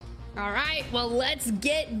All right, well, let's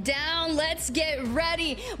get down. Let's get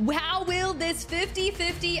ready. How will this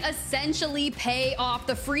 50-50 essentially pay off?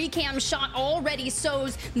 The free cam shot already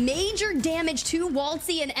sows major damage to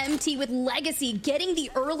Waltzy and MT, with Legacy getting the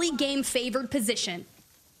early game favored position.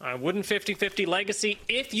 I wouldn't 50-50 Legacy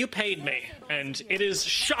if you paid me, and it is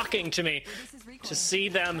shocking to me to see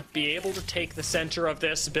them be able to take the center of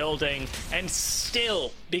this building and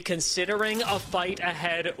still be considering a fight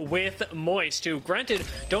ahead with Moist, who, granted,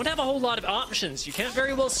 don't have a whole lot of options. You can't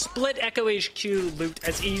very well split Echo HQ loot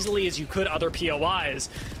as easily as you could other POIs,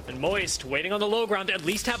 and Moist, waiting on the low ground, at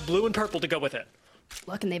least have blue and purple to go with it.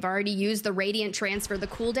 Look, and they've already used the Radiant transfer. The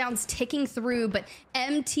cooldown's ticking through, but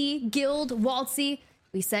MT, Guild, Waltzy,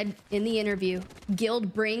 we said in the interview,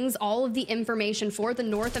 Guild brings all of the information for the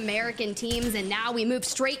North American teams, and now we move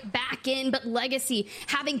straight back in. But Legacy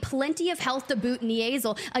having plenty of health to boot.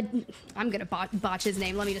 Niezel, I'm going to botch his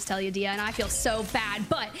name, let me just tell you, Dia, and I feel so bad.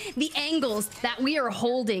 But the angles that we are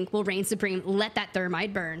holding will reign supreme. Let that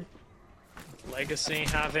thermite burn. Legacy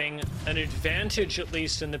having an advantage, at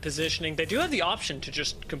least in the positioning. They do have the option to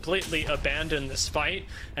just completely abandon this fight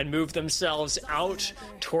and move themselves out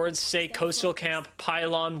towards, say, Coastal Camp,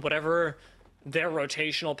 Pylon, whatever their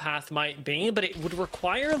rotational path might be, but it would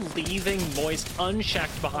require leaving Moist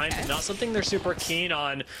unchecked behind, and not something they're super keen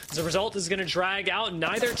on. As a result, is going to drag out,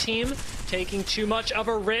 neither team taking too much of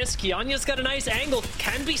a risk. Yanya's got a nice angle,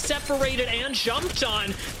 can be separated and jumped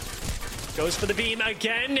on. Goes for the beam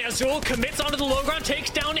again. Azul commits onto the low ground, takes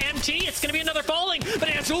down MT. It's going to be another falling, but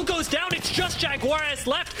Azul goes down. It's just Jaguares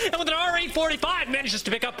left, and with an R845, manages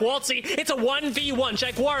to pick up Waltzy. It's a 1v1.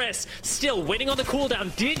 Jaguares still waiting on the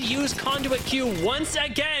cooldown. Did use Conduit Q once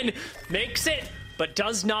again. Makes it, but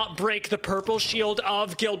does not break the purple shield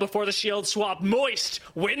of Guild before the shield swap. Moist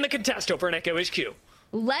win the contest over an Echo HQ.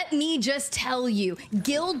 Let me just tell you,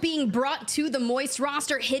 Guild being brought to the Moist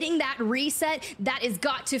roster, hitting that reset, that has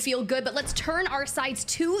got to feel good. But let's turn our sights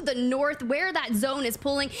to the north, where that zone is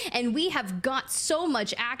pulling, and we have got so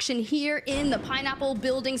much action here in the Pineapple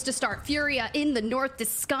buildings to start. Furia in the north,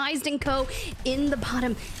 Disguised and Co. in the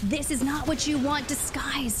bottom. This is not what you want,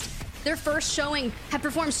 Disguised. Their first showing have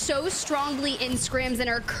performed so strongly in scrims and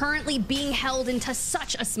are currently being held into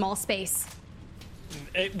such a small space.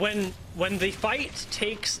 When the fight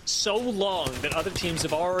takes so long that other teams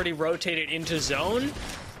have already rotated into zone,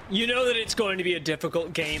 you know that it's going to be a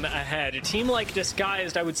difficult game ahead. A team like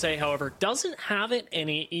Disguised, I would say, however, doesn't have it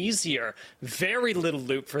any easier. Very little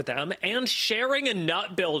loot for them, and sharing a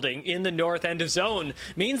nut building in the north end of zone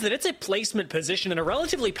means that it's a placement position, and a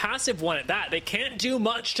relatively passive one at that. They can't do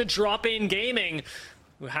much to drop in gaming,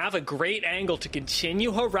 who have a great angle to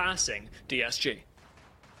continue harassing DSG.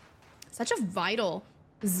 Such a vital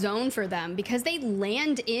zone for them because they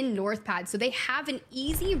land in North Pad, so they have an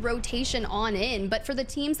easy rotation on in. But for the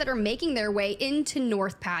teams that are making their way into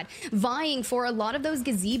North Pad, vying for a lot of those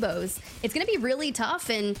gazebos, it's going to be really tough.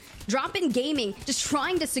 And Drop In Gaming just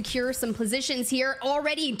trying to secure some positions here.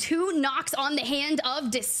 Already 2 knocks on the hand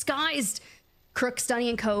of Disguised. Crook, Stunny,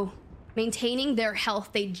 and Co. maintaining their health.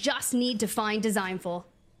 They just need to find Designful.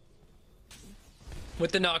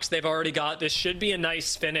 With the knocks they've already got, this should be a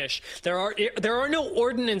nice finish. There are no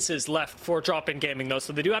ordinances left for Drop-In Gaming, though,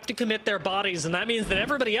 so they do have to commit their bodies, and that means that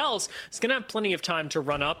everybody else is going to have plenty of time to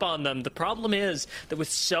run up on them. The problem is that with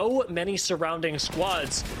so many surrounding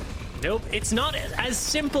squads, nope, it's not as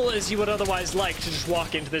simple as you would otherwise like to just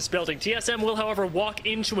walk into this building. TSM will, however, walk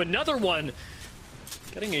into another one,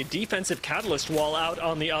 getting a defensive catalyst wall out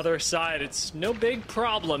on the other side. It's no big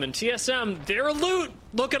problem, and TSM, their loot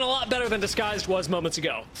looking a lot better than Disguised was moments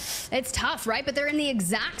ago. It's tough, right? But they're in the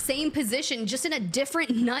exact same position, just in a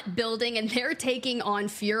different nut building, and they're taking on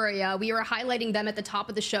Furia. We were highlighting them at the top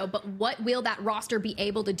of the show, but what will that roster be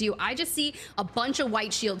able to do? I just see a bunch of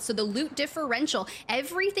white shields, so the loot differential,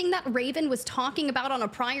 everything that Raven was talking about on a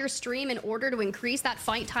prior stream in order to increase that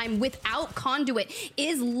fight time without Conduit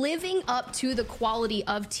is living up to the quality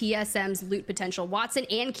of TSM's loot potential. Watson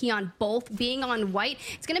and Keon both being on white.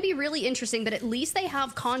 It's going to be really interesting that at least they have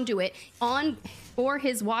Conduit on for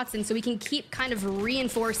his Watson, so we can keep kind of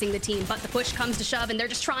reinforcing the team. But the push comes to shove, and they're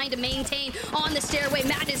just trying to maintain on the stairway.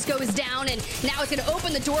 Madness goes down, and now it's going to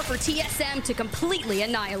open the door for TSM to completely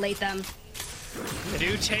annihilate them. They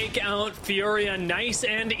do take out Furia nice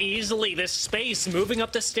and easily. This space moving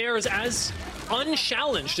up the stairs as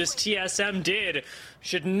unchallenged as TSM did.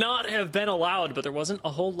 Should not have been allowed, but there wasn't a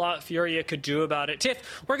whole lot Furia could do about it.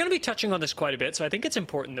 Tiff, we're going to be touching on this quite a bit, so I think it's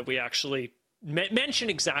important that we actually mention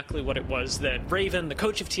exactly what it was that Raven, the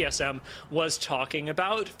coach of TSM, was talking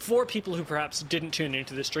about. For people who perhaps didn't tune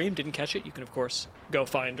into the stream, didn't catch it, you can of course go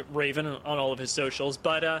find Raven on all of his socials.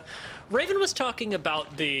 But Raven was talking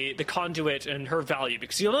about the Conduit and her value,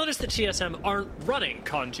 because you'll notice that TSM aren't running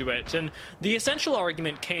Conduit, and the essential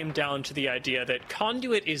argument came down to the idea that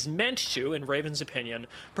Conduit is meant to, in Raven's opinion,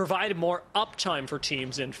 provide more uptime for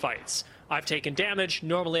teams in fights. I've taken damage,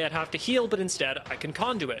 normally I'd have to heal, but instead I can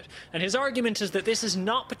Conduit. And his argument is that this is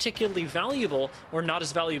not particularly valuable, or not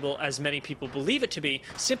as valuable as many people believe it to be,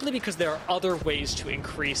 simply because there are other ways to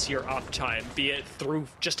increase your uptime, be it through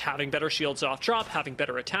just having better shields off drop, having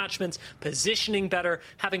better attachments, positioning better,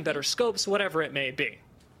 having better scopes, whatever it may be.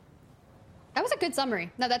 That was a good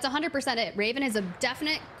summary. No, that's 100% it. Raven is a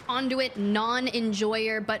definite Conduit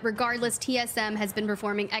non-enjoyer, but regardless, TSM has been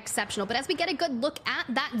performing exceptional. But as we get a good look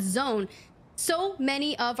at that zone, so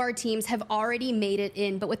many of our teams have already made it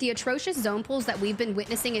in, but with the atrocious zone pulls that we've been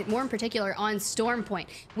witnessing, it more in particular on Storm Point,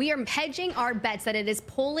 we are hedging our bets that it is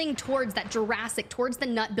pulling towards that Jurassic, towards the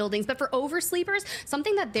nut buildings. But for Oversleepers,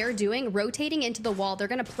 something that they're doing, rotating into the wall, they're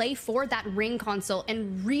going to play for that ring console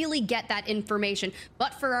and really get that information.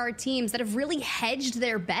 But for our teams that have really hedged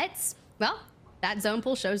their bets, well, that zone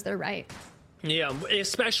pull shows they're right. Yeah,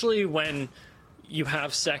 especially when you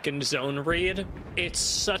have second zone read. It's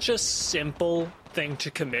such a simple thing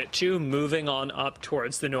to commit to, moving on up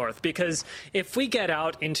towards the north, because if we get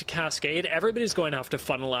out into Cascade, everybody's going to have to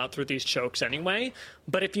funnel out through these chokes anyway.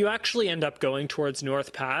 But if you actually end up going towards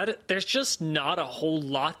North Pad, there's just not a whole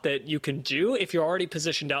lot that you can do if you're already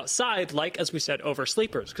positioned outside, like, as we said,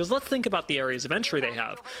 Oversleepers. Because let's think about the areas of entry they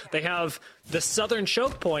have. They have the southern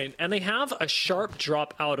choke point, and they have a sharp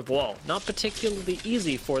drop out of wall. Not particularly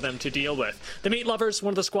easy for them to deal with. The Meat Lovers,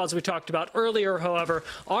 one of the squads we talked about earlier, however,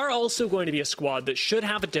 are also going to be a squad that should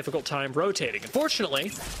have a difficult time rotating. Unfortunately,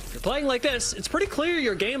 if you're playing like this, it's pretty clear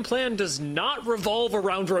your game plan does not revolve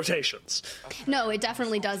around rotations. No, it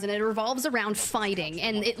definitely doesn't. It revolves around fighting,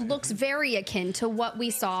 and it looks very akin to what we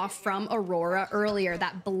saw from Aurora earlier,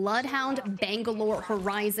 that Bloodhound Bangalore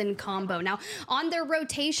Horizon combo. Now, on their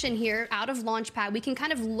rotation here out of Launchpad, we can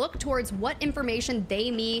kind of look towards what information they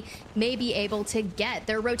may be able to get.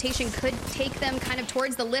 Their rotation could take them kind of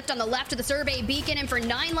towards the lift on the left of the survey beacon, and for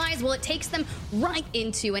 9 Lives, well, it takes them right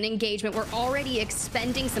into an engagement. We're already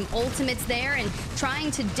expending some ultimates there and trying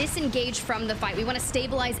to disengage from the fight. We want to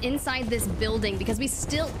stabilize inside this building because we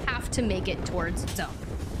still have to make it towards zone.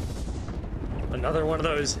 Another one of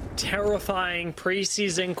those terrifying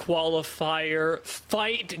preseason qualifier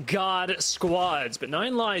fight god squads, but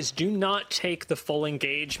 9 Lives do not take the full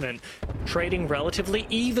engagement. Trading relatively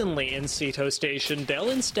evenly in Ceto Station,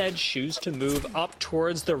 they'll instead choose to move up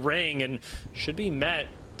towards the ring and should be met.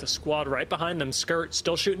 The squad right behind them, Skirt,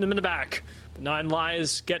 still shooting them in the back. 9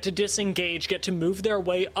 Lives get to disengage, get to move their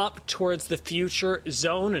way up towards the future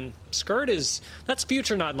zone, and Skirt that's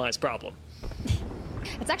future 9 Lives' problem.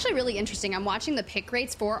 It's actually really interesting. I'm watching the pick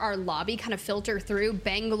rates for our lobby kind of filter through.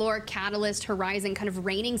 Bangalore, Catalyst, Horizon kind of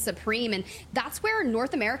reigning supreme, and that's where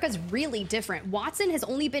North America is really different. Watson has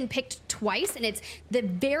only been picked twice, and it's the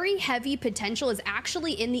very heavy potential is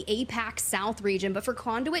actually in the APAC South region, but for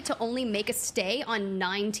Conduit to only make a stay on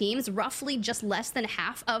 9 teams, roughly just less than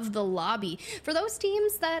half of the lobby. For those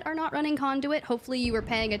teams that are not running Conduit, hopefully you were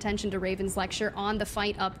paying attention to Raven's lecture on the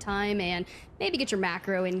fight uptime and maybe get your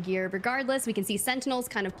macro in gear. Regardless, we can see Sentinels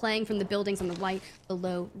kind of playing from the buildings on the right,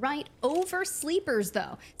 below right. Oversleepers,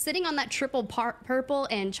 though, sitting on that triple purple,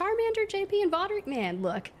 and Charmander, JP, and Vodric. Man,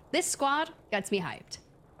 look, this squad gets me hyped.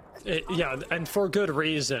 Yeah, and for good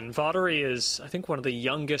reason. Vodary is, I think, one of the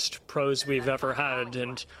youngest pros we've ever had,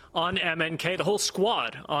 and on MNK, the whole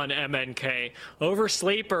squad on MNK.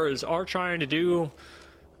 Oversleepers are trying to do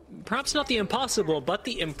perhaps not the impossible, but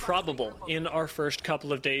the improbable in our first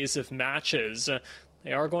couple of days of matches.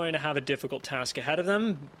 They are going to have a difficult task ahead of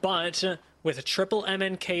them, but with a triple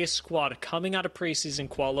MNK squad coming out of preseason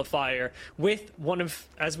qualifier, with one of,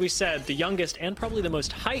 as we said, the youngest and probably the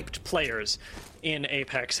most hyped players in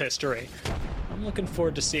Apex history, I'm looking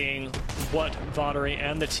forward to seeing what Vodary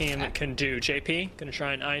and the team can do. JP, gonna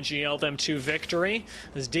try and IGL them to victory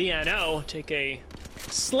as DNO take a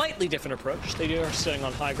slightly different approach. They are sitting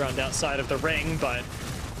on high ground outside of the ring, but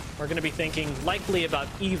we're gonna be thinking likely about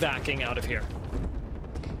evacing out of here.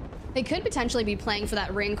 They could potentially be playing for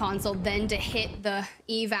that ring console, then to hit the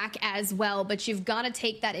evac as well, but you've got to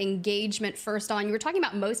take that engagement first on. You were talking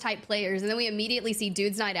about most hype players, and then we immediately see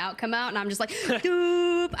Dude's Night Out come out, and I'm just like,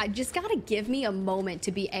 doop! I just got to give me a moment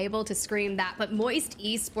to be able to scream that. But Moist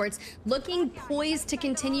Esports looking poised to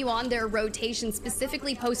continue on their rotation,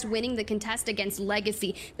 specifically post winning the contest against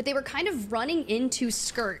Legacy, but they were kind of running into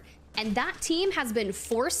Skirt. And that team has been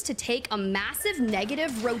forced to take a massive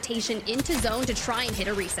negative rotation into zone to try and hit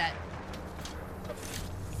a reset.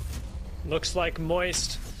 Looks like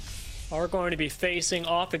Moist are going to be facing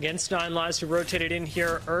off against 9 Lives, who rotated in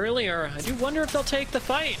here earlier. I do wonder if they'll take the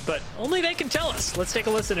fight, but only they can tell us. Let's take a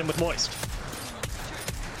listen in with Moist.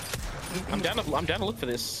 I'm down to look for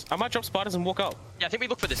this. I might drop spiders and walk up. Yeah, I think we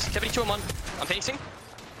look for this. 72 and 1. I'm facing.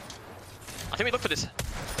 I think we look for this.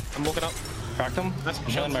 I'm walking up. Cracked him.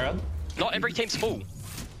 Showing my red. Not every team's full.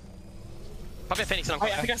 Probably a Phoenix and I'm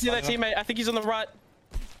Hey, I think I see that teammate. I think he's on the right.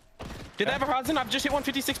 Did they have a horizon? I've just hit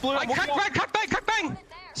 156 blue. Crack bang!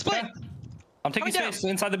 Split! Okay. I'm taking space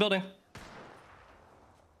inside the building.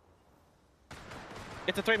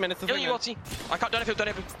 It's a 3 minutes. Healing you, Ulti. I can't. Don't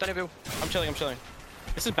have heal. I'm chilling.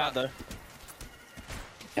 This is bad though.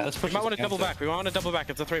 Yeah, let's push. We might want to double back.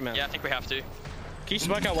 It's a 3 man. Yeah, I think we have to. Can you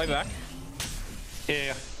smoke our way back?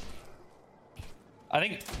 Yeah. I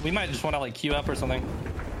think we might just want to like queue up or something.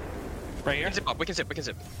 Right here. We can zip.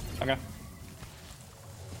 Okay.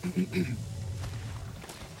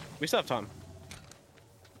 We still have time.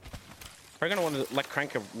 We're gonna want to like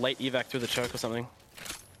crank a late evac through the choke or something.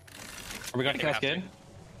 Are we going to cascade?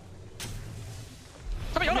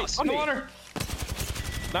 Somebody on us! On the water!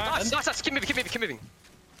 Nice. Keep moving.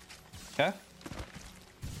 Okay.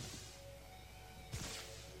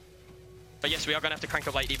 But yes, we are gonna have to crank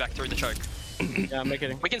a late evac through the choke. Yeah, I'm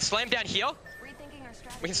making. We can slam down here.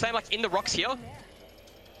 We can slam like in the rocks here.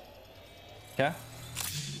 Okay.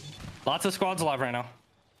 Lots of squads alive right now.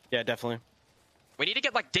 Yeah, definitely. We need to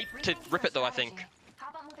get like deep to rip it though, I think.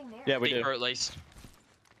 Yeah, we Deeper do. at least.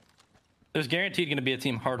 There's guaranteed going to be a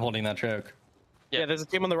team hard holding that choke. Yeah, there's a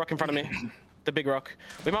team on the rock in front of me. The big rock.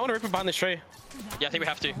 We might want to rip it behind this tree. Yeah, I think we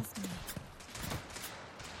have to.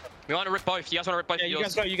 We want to rip both. You guys want to rip both? Yeah,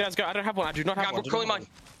 you guys go. I don't have one. I do not have one. I'm calling mine.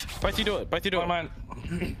 Both you do it. Mine.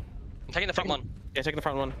 I'm taking the front one. Yeah, taking the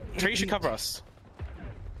front one. Tree should cover us.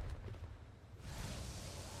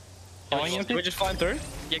 Falling empty? We're just flying through?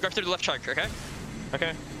 Yeah, go through the left choke, okay?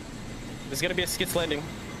 Okay. There's gonna be a skits landing.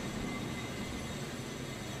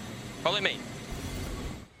 Follow me.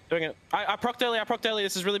 Doing it. I procced early.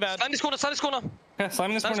 This is really bad. Slam this corner. Okay,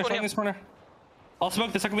 slamming this corner. I'll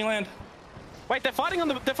smoke the second we land. Wait, they're fighting in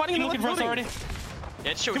the Looking for us building. already.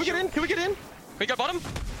 Yeah, it's chill. Can we get in? Can we get in? We go bottom?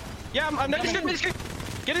 Yeah, I'm Get getting in.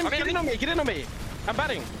 Get in on me. Get in on me. I'm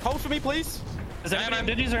batting. Hold for me, please. Is everybody have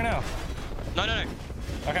digis or no? No.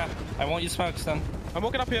 Okay, I won't use smokes then. I'm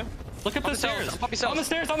walking up here. Look at the stairs. On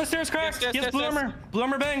the stairs, cracked. Yes, blue armor. Blue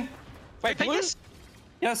armor bang. Wait, blue?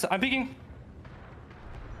 Yes, I'm peeking.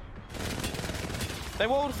 They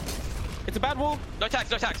walled. It's a bad wall. No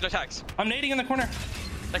tags. I'm nading in the corner.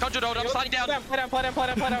 They can't do it. I'm sliding down. Play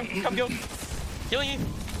down. Come, Gil. Healing you.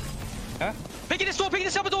 Okay. Picking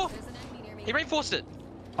this upper door. He reinforced it.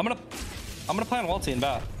 I'm gonna plan Waltzy in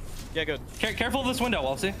bat. Yeah, good. Careful of this window,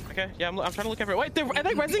 Waltzy. Okay, yeah, I'm trying to look everywhere. Wait, are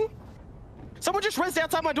they rezzing? Someone just rezzed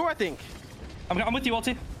outside my door, I think. I'm with you,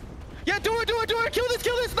 Waltzy. Yeah, do it. Kill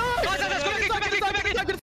this. No! Come back.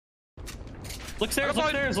 Look stairs.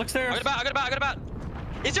 I got about.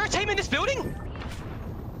 Is there a team in this building?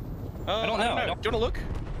 I don't know. Do you want to look?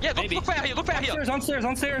 Yeah, look for out here. On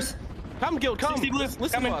stairs. Come, Gil, come. 60 blue. Listen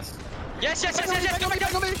Coming. to us. Yes. Go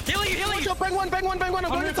me. Healing you. Bang one. I'm going to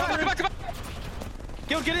Come time. back.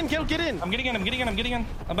 Gil, get in. I'm getting in. I'm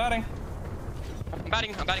batting. I'm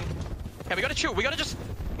batting. Okay, we gotta chill. We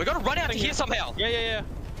gotta run out to here somehow. Yeah.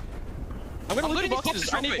 I'm gonna loot the looting these boxes.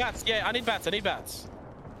 boxes I need real quick. bats. Yeah, I need bats.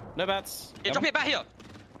 No bats. Yeah, drop it back here.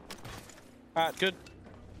 Alright, good.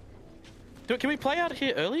 Can we play out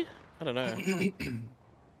here early? I don't know.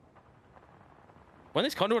 When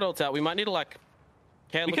this conduit ult's out, we might need to like...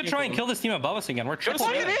 We could try and kill this team above us again. We're triple.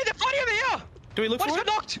 They're fighting over here. Do we look One for just it?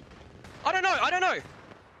 got knocked. I don't know.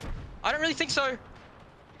 I don't really think so.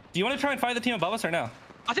 Do you want to try and fight the team above us or no?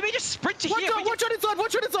 I think we just sprint to Watch here.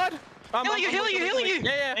 out inside! Healing you.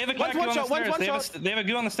 Yeah. They have a goo on the stairs. They have a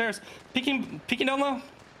goo on the stairs. Peeking down low.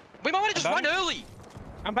 We might want to just run early.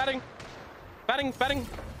 I'm batting.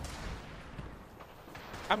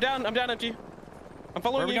 I'm down, empty. I'm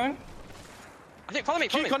following Where are we you. going? I think follow me.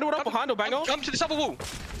 Can you conduit up behind or bang on? Come to this upper wall.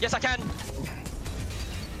 Yes, I can.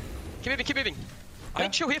 Keep moving. I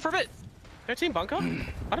think chill here for a bit. Is there a team bunker? I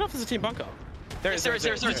don't know if there's a team bunker. There is. There's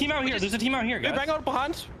a team out here. There's a team out here, guys. Bang on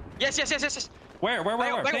behind. Yes. Where?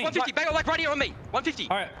 Bang on 150. Bang on like right here on me. 150.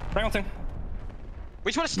 All right, bang on thing.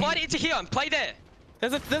 We just want to slide it into here and play there.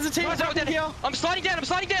 There's a team right in here. I'm sliding down.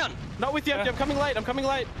 Not with you. Yeah. I'm coming late. I'm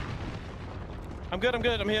good. I'm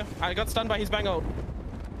here. I got stunned by his bang ult.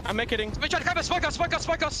 I'm making. We're trying to cover. Smoke us.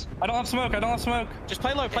 I don't have smoke. Just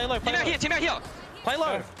play low. Team out here. Play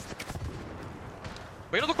low.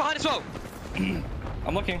 We're gonna look behind as well.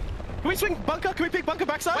 I'm looking. Can we swing bunker? Can we pick bunker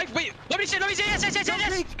backside? Wait. Nobody's here.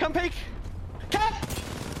 Yes. Come peek. Cat!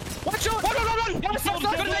 Watch out! Run. Yes,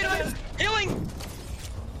 Got a nade. Healing.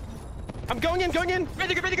 I'm going in.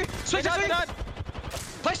 Ready to go. Swing.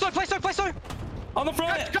 Play stone. On the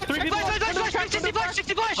front. Go, 3 people. Flash.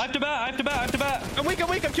 60 flash. I have to bat. I'm weak. I'm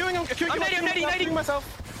queuing. I'm nading. myself.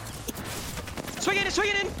 Swing it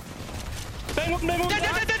in. Bang one.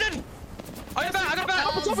 Dead. I got a bat.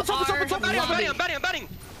 I'm batting.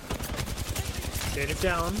 Get it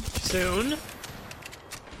down soon.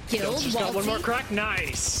 Killed. Just got one more Walty. crack.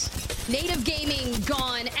 Nice. Native Gaming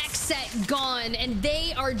gone, Xset gone, and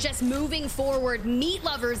they are just moving forward. Meat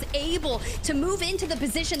Lovers able to move into the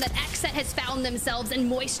position that Xset has found themselves, and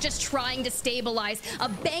Moist just trying to stabilize. A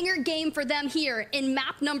banger game for them here in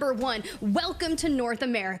map number 1. Welcome to North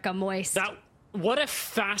America, Moist. What a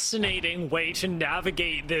fascinating way to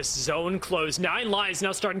navigate this zone close. 9 Lives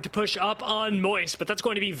now starting to push up on Moist, but that's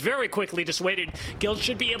going to be very quickly dissuaded. Guild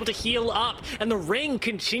should be able to heal up, and the ring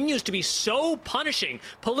continues to be so punishing,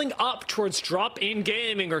 pulling up towards drop-in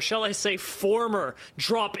gaming, or shall I say former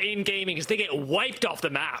drop-in gaming, as they get wiped off the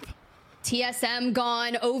map. TSM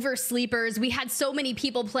gone, Oversleepers. We had so many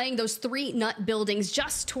people playing those 3 nut buildings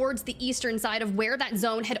just towards the eastern side of where that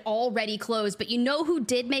zone had already closed. But you know who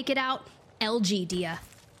did make it out? LG, Dia.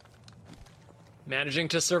 Managing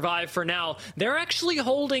to survive for now. They're actually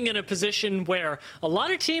holding in a position where a lot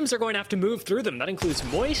of teams are going to have to move through them. That includes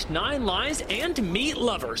Moist, 9 Lives, and Meat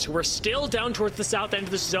Lovers, who are still down towards the south end of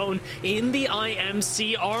the zone in the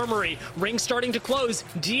IMC Armory. Ring starting to close.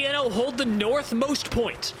 DNO hold the northmost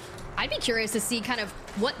point. I'd be curious to see kind of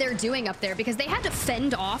what they're doing up there, because they had to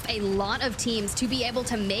fend off a lot of teams to be able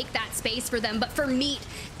to make that space for them. But for Meat,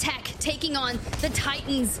 Tech taking on the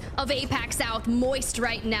Titans of APAC South, Moist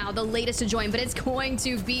right now, the latest to join, but it's going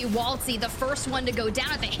to be Waltzy, the first one to go down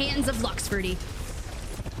at the hands of Luxfordy.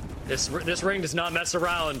 This ring does not mess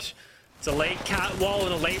around. It's a late cat wall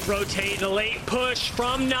and a late rotate and a late push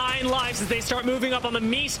from 9 Lives as they start moving up on the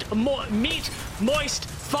Meat Moist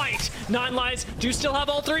fight. 9 Lives do still have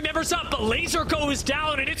all 3 members up, but Laser goes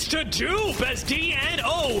down, and it's to Dupe as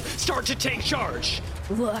DNO start to take charge.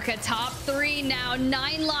 Look, a top 3 now.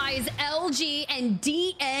 9 Lives, LG, and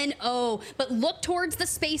DNO. But look towards the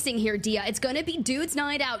spacing here, Dia. It's going to be Dude's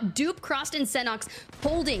Night Out. Dupe, Crossed, and Senox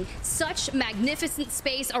holding such magnificent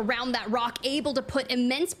space around that rock, able to put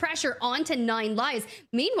immense pressure onto 9 Lives.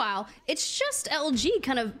 Meanwhile, it's just LG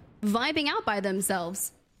kind of vibing out by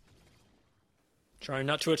themselves. Trying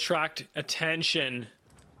not to attract attention.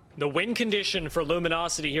 The win condition for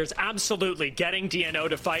Luminosity here is absolutely getting DNO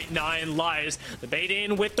to fight 9 Lives. The bait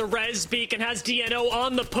in with the res beacon has DNO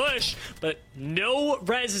on the push, but no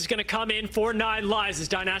res is going to come in for 9 Lives as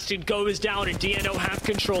Dynasty goes down and DNO have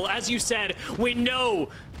control. As you said, we know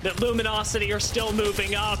that Luminosity are still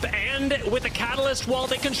moving up, and with the Catalyst wall,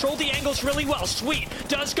 they control the angles really well. Sweet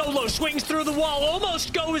does go low, swings through the wall,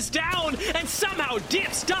 almost goes down, and somehow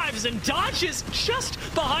dips, dives, and dodges just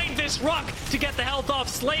behind this rock to get the health off.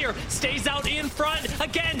 Slayer stays out in front,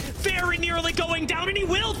 again, very nearly going down, and he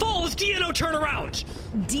will fall as DNO turn around.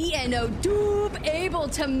 DNO Dupe able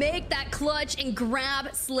to make that clutch and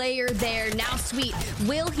grab Slayer there. Now Sweet,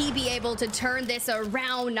 will he be able to turn this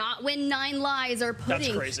around? Not when 9 Lives are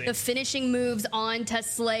putting the finishing moves onto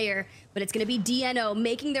Slayer. But it's going to be DNO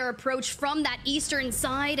making their approach from that eastern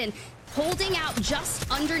side and holding out just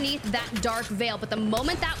underneath that dark veil. But the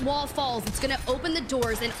moment that wall falls, it's going to open the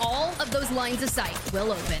doors and all of those lines of sight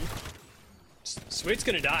will open. Sweet's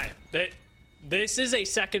going to die. This is a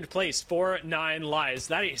second place for 9 Lives.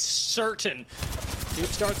 That is certain. Dupe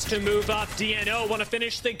starts to move up. DNO want to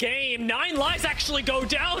finish the game. 9 Lives actually go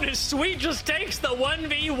down as Sweet just takes the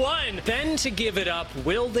 1v1. Then to give it up,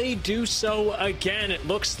 will they do so again? It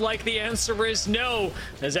looks like the answer is no,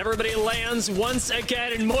 as everybody lands once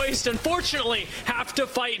again, and Moist, unfortunately, have to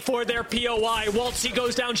fight for their POI. Waltzy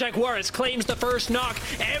goes down. Jaguares claims the first knock.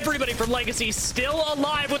 Everybody from Legacy still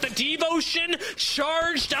alive with the devotion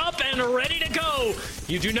charged up and ready to go.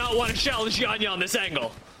 You do not want to challenge Yanya on this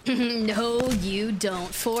angle. No, you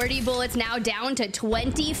don't. 40 bullets now down to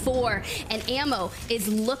 24, and ammo is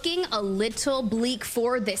looking a little bleak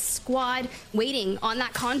for this squad. Waiting on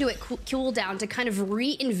that conduit cooldown to kind of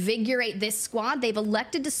reinvigorate this squad. They've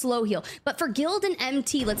elected to slow heal, but for Guild and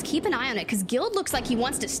MT, let's keep an eye on it, because Guild looks like he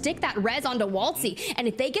wants to stick that res onto Waltzy, and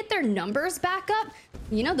if they get their numbers back up,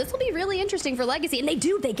 you know, this will be really interesting for Legacy, and they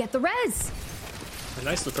do. They get the res. A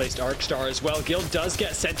nicely placed Arc Star as well. Guild does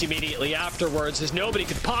get sent immediately afterwards as nobody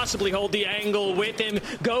could possibly hold the angle with him.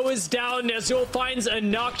 Goes down as Zul finds a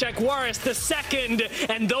knock. Jaguaris the second,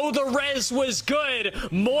 and though the res was good,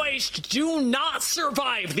 Moist do not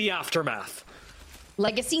survive the aftermath.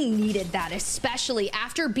 Legacy needed that, especially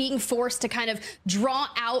after being forced to kind of draw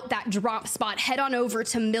out that drop spot, head on over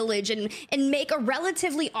to Millage and make a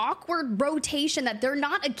relatively awkward rotation that they're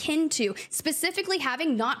not akin to. Specifically,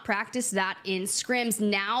 having not practiced that in scrims,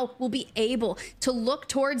 now will be able to look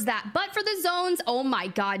towards that. But for the zones, oh my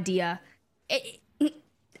God, Dia,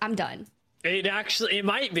 I'm done. It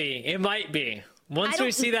might be. Once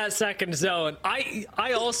we see that second zone, I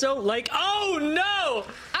also like, oh no!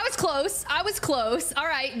 I was close. All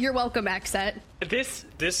right, you're welcome, Xset.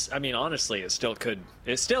 This, I mean, honestly, it still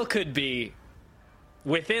could be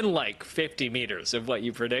within like 50 meters of what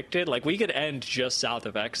you predicted. Like, we could end just south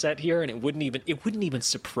of Xset here, and it wouldn't even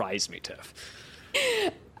surprise me, Tiff.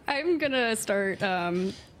 I'm gonna start,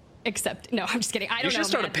 no, I'm just kidding. I don't know. You should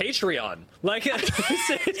start a Patreon. Like,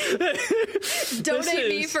 donate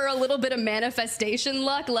me for a little bit of manifestation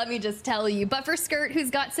luck, let me just tell you. But for Skirt, who's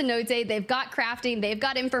got Cenote, they've got crafting, they've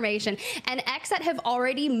got information, and Xset have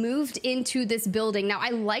already moved into this building. Now, I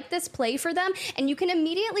like this play for them, and you can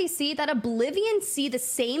immediately see that Oblivion see the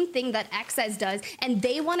same thing that Xset does, and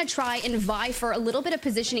they want to try and vie for a little bit of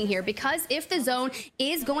positioning here, because if the zone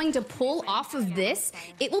is going to pull off of this,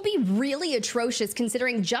 it will be really atrocious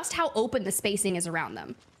considering just how open the spacing is around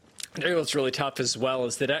them. What's really tough as well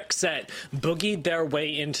is that Xset boogied their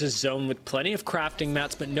way into zone with plenty of crafting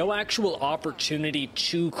mats, but no actual opportunity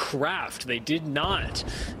to craft. They did not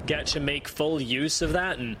get to make full use of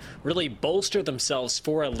that and really bolster themselves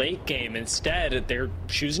for a late game. Instead, they're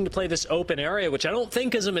choosing to play this open area, which I don't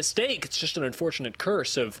think is a mistake. It's just an unfortunate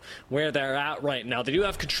curse of where they're at right now. They do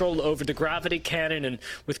have control over the gravity cannon, and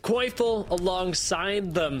with Koifel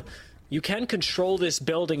alongside them, you can control this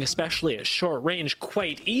building, especially at short range,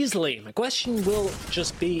 quite easily. My question will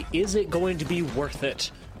just be, is it going to be worth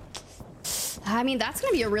it? I mean, that's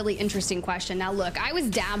going to be a really interesting question. Now, look, I was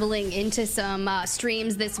dabbling into some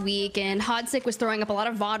streams this week, and Hodsick was throwing up a lot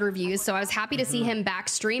of VOD reviews, so I was happy to see him back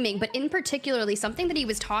streaming. But in particularly, something that he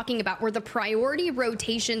was talking about were the priority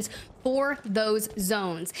rotations for those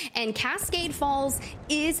zones. And Cascade Falls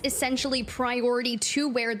is essentially priority to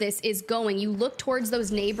where this is going. You look towards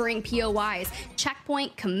those neighboring POIs,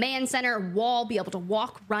 checkpoint, command center, wall, be able to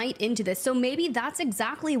walk right into this. So maybe that's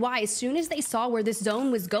exactly why, as soon as they saw where this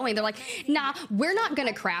zone was going, they're like, nah, we're not going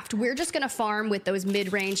to craft. We're just going to farm with those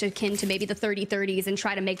mid-range akin to maybe the 30-30s and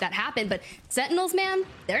try to make that happen. But Sentinels, man,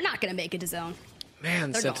 they're not going to make it to zone.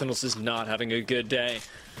 Man, they're Sentinels is not having a good day.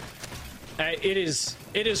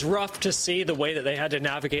 It is rough to see the way that they had to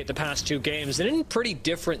navigate the past two games, and in pretty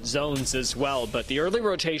different zones as well, but the early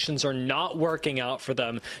rotations are not working out for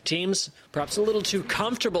them. Teams perhaps a little too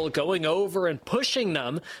comfortable going over and pushing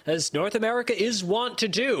them, as North America is wont to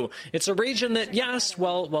do. It's a region that, yes,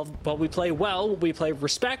 while we play well, we play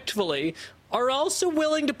respectfully, are also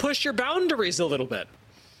willing to push your boundaries a little bit.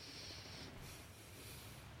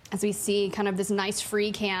 As we see kind of this nice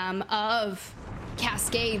free cam of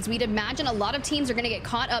Cascades, we'd imagine a lot of teams are going to get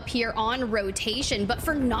caught up here on rotation, but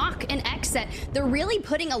for Nock and Xset, they're really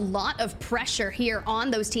putting a lot of pressure here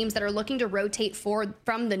on those teams that are looking to rotate forward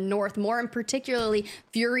from the north, more in particularly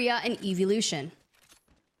Furia and Evolution.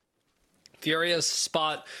 Furia's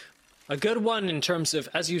spot, a good one in terms of,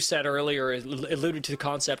 as you said earlier, alluded to the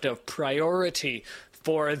concept of priority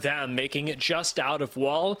for them, making it just out of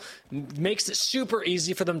wall, makes it super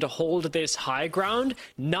easy for them to hold this high ground.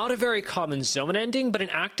 Not a very common zone ending, but an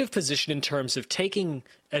active position in terms of taking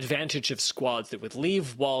advantage of squads that would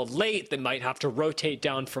leave wall late, that might have to rotate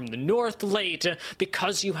down from the north late,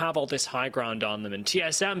 because you have all this high ground on them. And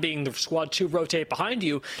TSM, being the squad to rotate behind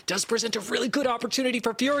you, does present a really good opportunity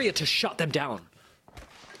for Furia to shut them down.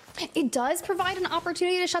 It does provide an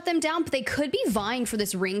opportunity to shut them down, but they could be vying for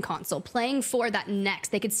this ring console, playing for that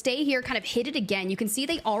next. They could stay here, kind of hit it again. You can see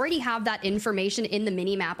they already have that information in the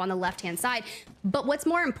mini-map on the left-hand side. But what's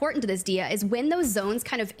more important to this, Dia, is when those zones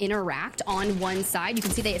kind of interact on one side, you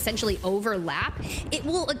can see they essentially overlap. It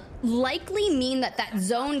will likely mean that that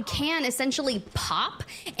zone can essentially pop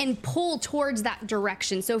and pull towards that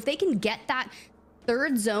direction. So if they can get that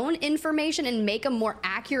third zone information and make a more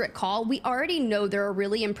accurate call, we already know they're a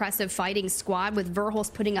really impressive fighting squad, with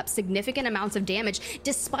Verhulst putting up significant amounts of damage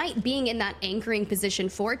despite being in that anchoring position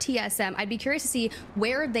for TSM. I'd be curious to see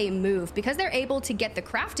where they move, because they're able to get the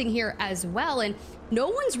crafting here as well, and no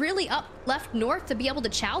one's really up left north to be able to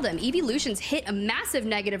chow them. Evolution's hit a massive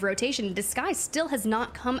negative rotation. Disguise still has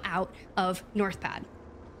not come out of North Pad.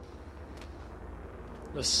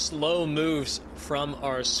 The slow moves from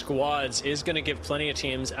our squads is going to give plenty of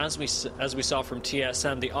teams, as we saw from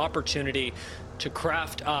TSM, the opportunity to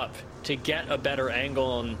craft up, to get a better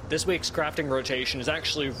angle. And this week's crafting rotation is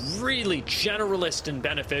actually really generalist and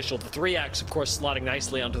beneficial. The 3X, of course, slotting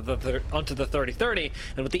nicely onto the 30-30.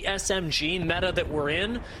 And with the SMG meta that we're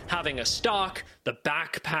in, having a stock, the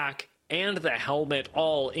backpack, and the helmet,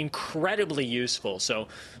 all incredibly useful. So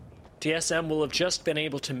TSM will have just been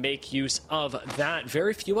able to make use of that.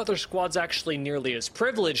 Very few other squads actually nearly as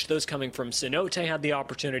privileged. Those coming from Cenote had the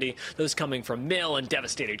opportunity. Those coming from Mill and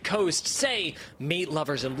Devastated Coast, say, Meat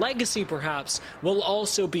Lovers and Legacy perhaps, will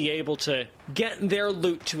also be able to get their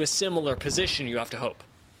loot to a similar position, you have to hope.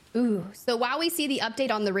 Ooh, so while we see the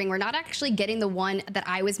update on the ring, we're not actually getting the one that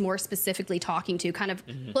I was more specifically talking to, kind of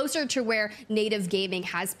closer to where Native Gaming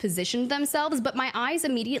has positioned themselves, but my eyes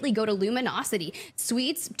immediately go to Luminosity.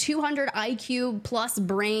 Sweet's 200 IQ plus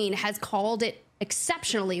brain has called it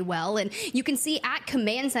exceptionally well, and you can see at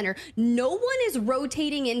command center, no one is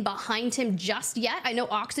rotating in behind him just yet. I know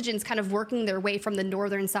Oxygen's kind of working their way from the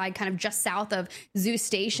northern side, kind of just south of Zeus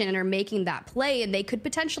Station, and are making that play, and they could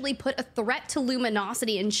potentially put a threat to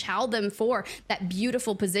Luminosity and chow them for that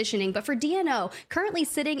beautiful positioning. But for DNO, currently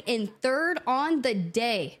sitting in third on the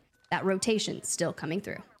day, that rotation still coming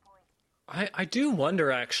through. I do wonder,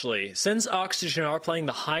 actually, since Oxygen are playing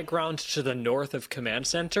the high ground to the north of Command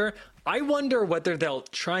Center, I wonder whether they'll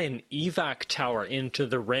try and evac tower into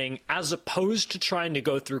the ring as opposed to trying to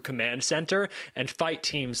go through Command Center and fight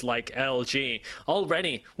teams like LG.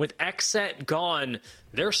 Already, with Xset gone,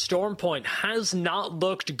 their storm point has not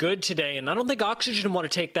looked good today, and I don't think Oxygen want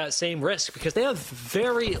to take that same risk because they have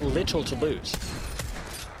very little to lose.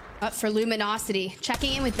 Up for Luminosity,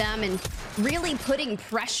 checking in with them and really putting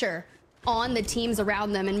pressure on the teams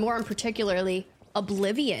around them, and more in particularly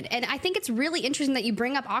Oblivion. And I think it's really interesting that you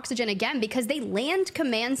bring up Oxygen again, because they land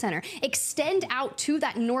command center, extend out to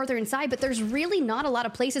that northern side, but there's really not a lot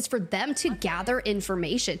of places for them to gather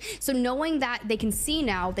information. So knowing that they can see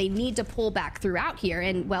now, they need to pull back throughout here.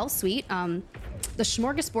 And well, Sweet, the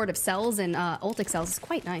smorgasbord of cells and ultic cells is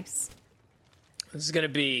quite nice. This is going to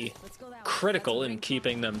be critical in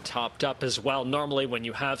keeping them topped up as well. Normally, when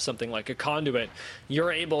you have something like a conduit,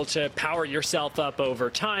 you're able to power yourself up over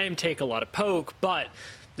time, take a lot of poke, but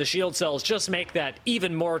the shield cells just make that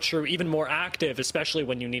even more true, even more active, especially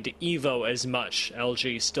when you need to evo as much.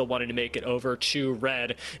 LG still wanting to make it over to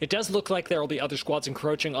red. It does look like there will be other squads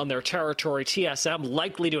encroaching on their territory. TSM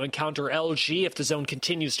likely to encounter LG if the zone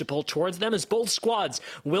continues to pull towards them, as both squads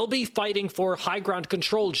will be fighting for high ground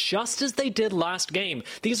control just as they did last game.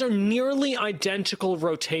 These are nearly identical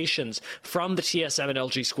rotations from the TSM and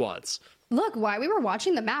LG squads. Look, while we were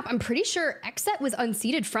watching the map, I'm pretty sure Xset was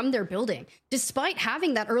unseated from their building. Despite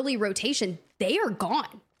having that early rotation, they are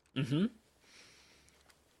gone. Bit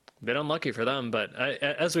unlucky for them, but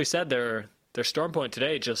as we said, their storm point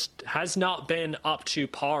today just has not been up to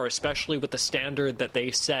par, especially with the standard that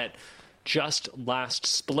they set just last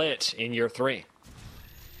split in year 3.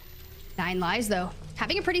 9 Lives, though,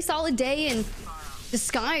 having a pretty solid day and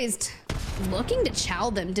disguised, looking to chow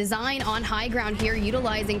them. Design on high ground here,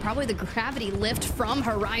 utilizing probably the gravity lift from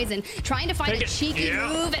Horizon, trying to find a cheeky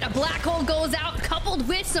move, and a black hole goes out, coupled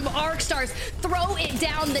with some arc stars. Throw it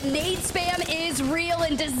down. The nade spam is real,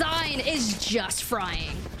 and Design is just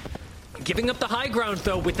frying. Giving up the high ground,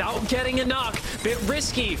 though, without getting a knock. Bit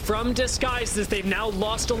risky from Disguise, as they've now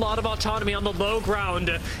lost a lot of autonomy on the low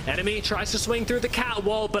ground. Enemy tries to swing through the cat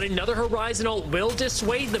wall, but another Horizon ult will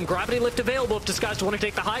dissuade them. Gravity lift available if Disguise want to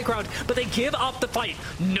take the high ground, but they give up the fight.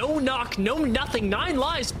 No knock, no nothing. 9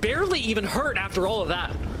 lives, barely even hurt after all of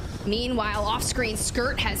that. Meanwhile, off-screen,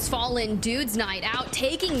 Skirt has fallen. Dude's Night Out,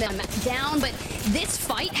 taking them down, but this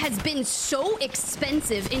fight has been so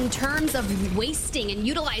expensive in terms of wasting and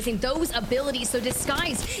utilizing those abilities. So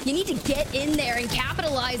Disguise, you need to get in there and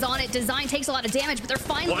capitalize on it. Design takes a lot of damage, but they're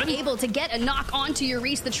finally able to get a knock onto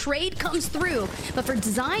Euryce. The trade comes through, but for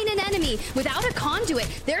Design and Enemy, without a conduit,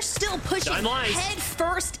 they're still pushing head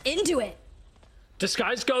first into it.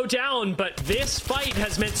 Disguise go down, but this fight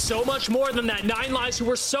has meant so much more than that. 9 lives, who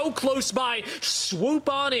were so close by, swoop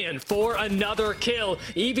on in for another kill.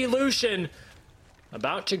 Evolution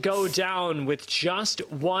about to go down with just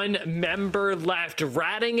 1 member left,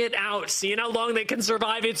 ratting it out, seeing how long they can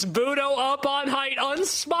survive. It's Budo up on height,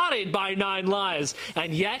 unspotted by 9 lives,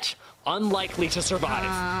 and yet unlikely to survive.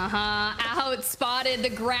 Outspotted. The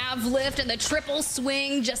grav lift and the triple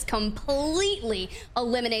swing just completely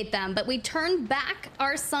eliminate them. But we turn back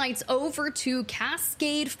our sights over to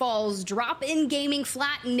Cascade Falls, drop-in gaming,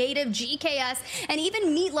 flat native, GKS, and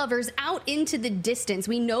even meat lovers out into the distance.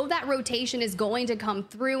 We know that rotation is going to come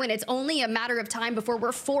through, and it's only a matter of time before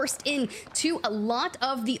we're forced into a lot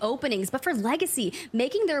of the openings. But for Legacy,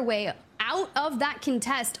 making their way out of that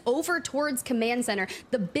contest over towards Command Center,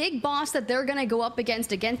 the big boss that they're gonna go up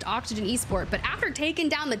against Oxygen Esport. But after taking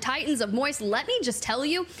down the Titans of Moist, let me just tell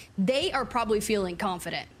you, they are probably feeling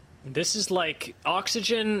confident. This is like,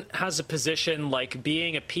 Oxygen has a position like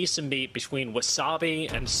being a piece of meat between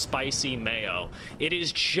wasabi and spicy mayo. It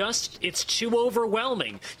is just, it's too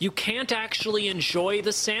overwhelming. You can't actually enjoy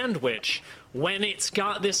the sandwich when it's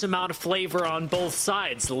got this amount of flavor on both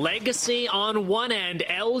sides. Legacy on one end,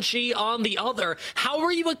 LG on the other. How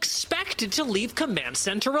are you expected to leave Command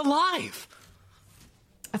Center alive?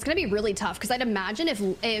 That's going to be really tough, because I'd imagine if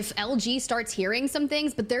LG starts hearing some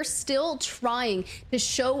things, but they're still trying to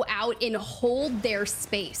show out and hold their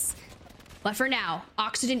space. But for now,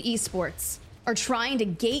 Oxygen Esports are trying to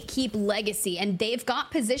gatekeep Legacy, and they've got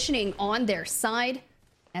positioning on their side.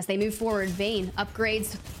 As they move forward, Vayne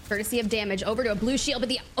upgrades courtesy of damage over to a blue shield, but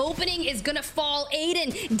the opening is going to fall.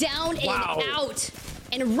 Aiden down and out.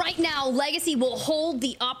 And right now, Legacy will hold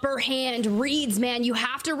the upper hand. Reeds, man, you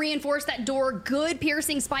have to reinforce that door. Good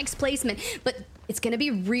piercing spikes placement, but it's going to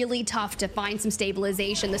be really tough to find some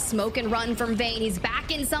stabilization. The smoke and run from Vayne. He's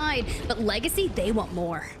back inside, but Legacy, they want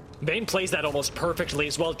more. Vayne plays that almost perfectly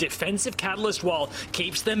as well. Defensive Catalyst Wall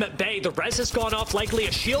keeps them at bay. The res has gone off, likely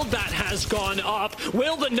a shield bat has gone up.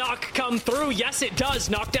 Will the knock come through? Yes, it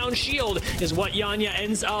does. Knockdown shield is what Yanya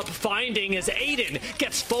ends up finding as Aiden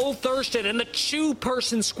gets full thirsted, and the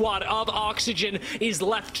two-person squad of Oxygen is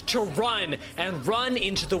left to run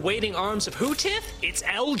into the waiting arms of who, Tiff? It's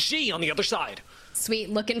LG on the other side.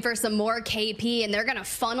 Sweet, looking for some more KP, and they're gonna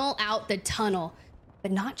funnel out the tunnel,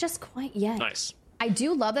 but not just quite yet. Nice. I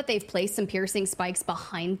do love that they've placed some piercing spikes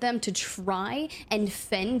behind them to try and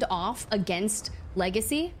fend off against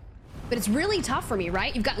Legacy. But it's really tough for me,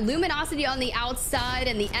 right? You've got Luminosity on the outside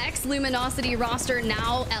and the ex-Luminosity roster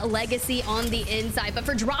now at Legacy on the inside. But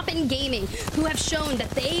for Drop-In Gaming, who have shown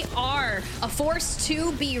that they are a force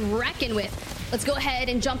to be reckoned with, let's go ahead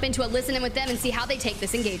and jump into a listen-in with them and see how they take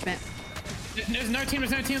this engagement. There's no team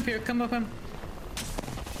up here. Come up.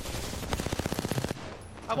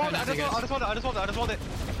 I just want it.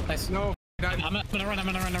 Nice. No. I'm gonna run.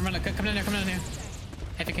 Come down here.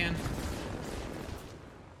 If you can.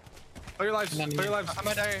 Play your lives. Play your lives. I'm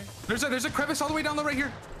gonna die. There's a crevice all the way down the right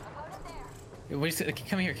here. Keep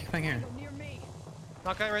coming here.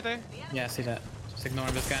 Knock guy right there. Yeah, I see that. Just ignore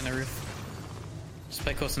him. This guy on the roof. Just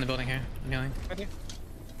play close in the building here. I'm healing. Right here.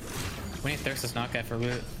 We need thirst this knock guy for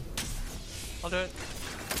loot. I'll do it.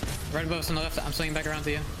 Right above us on the left. I'm swinging back around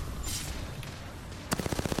to you.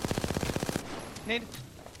 Need.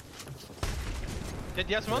 Did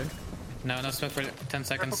you have smoke? No smoke for 10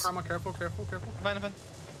 seconds. Careful. Fine.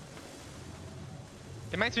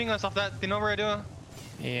 They might swing us off that. They know where I do.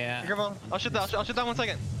 Yeah. Be careful. I'll shoot that 1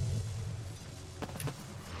 second.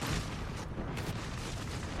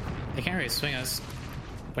 They can't really swing us.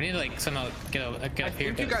 We need to like somehow get up I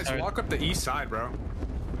here. think you guys walk up the east side, bro.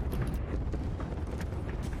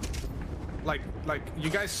 Like you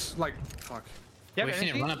guys like fuck. Yeah, we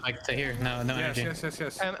need to run up like to here. No energy.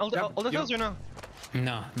 Yes. All the cells or no?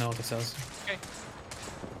 No all the cells. Okay.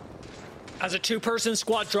 As a two-person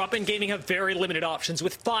squad, Drop-In Gaming have very limited options.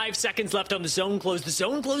 With 5 seconds left on the zone close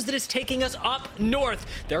that is taking us up north.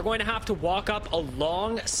 They're going to have to walk up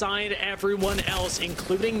alongside everyone else,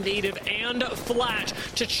 including Native and Flash,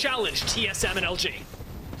 to challenge TSM and LG.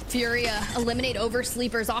 Furia eliminate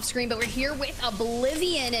Oversleepers off screen, but we're here with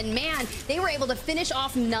Oblivion, and man, they were able to finish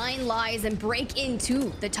off 9 lives and break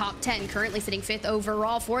into the top 10, currently sitting 5th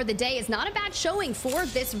overall for the day. Is not a bad showing for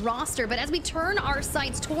this roster, but as we turn our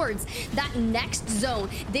sights towards that next zone,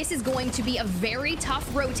 this is going to be a very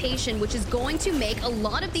tough rotation, which is going to make a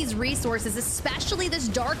lot of these resources, especially this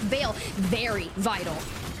Dark Veil, very vital.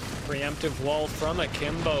 Preemptive wall from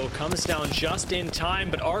Akimbo comes down just in time,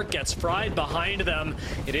 but Arc gets fried behind them.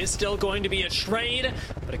 It is still going to be a trade,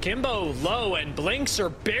 but Akimbo low and Blinks are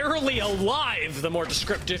barely alive, the more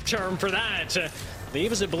descriptive term for that.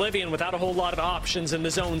 Leaves Oblivion without a whole lot of options in the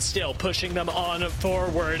zone still, pushing them on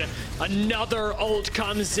forward. Another ult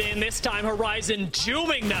comes in, this time Horizon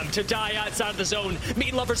dooming them to die outside of the zone.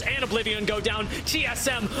 Meat Lovers and Oblivion go down.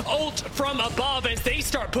 TSM ult from above as they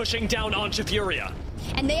start pushing down onto Furia.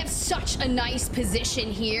 And they have such a nice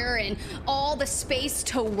position here and all the space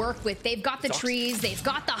to work with. They've got the trees, they've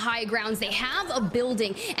got the high grounds, they have a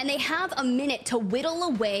building, and they have a minute to whittle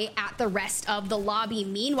away at the rest of the lobby.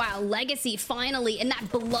 Meanwhile, Legacy finally in that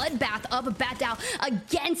bloodbath of a battle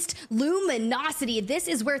against Luminosity. This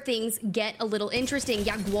is where things get a little interesting.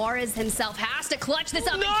 Jaguares himself has to clutch this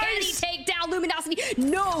up. Nice! And can he take down Luminosity?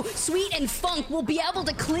 No, Sweet and Funk will be able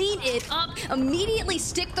to clean it up, immediately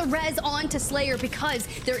stick the res onto Slayer because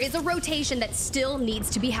there is a rotation that still needs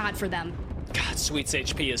to be had for them. God, Sweet's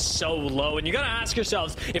HP is so low, and you gotta ask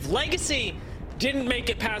yourselves, if Legacy didn't make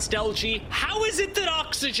it past LG, how is it that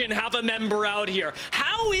Oxygen have a member out here?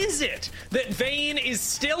 How is it that Vayne is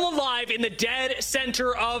still alive in the dead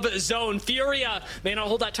center of zone? Furia may not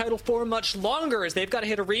hold that title for much longer as they've got to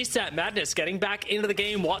hit a reset. Madness getting back into the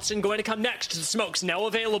game. Watson going to come next. The smokes now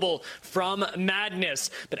available from Madness.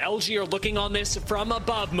 But LG are looking on this from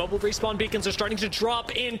above. Mobile respawn beacons are starting to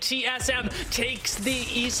drop in. TSM takes the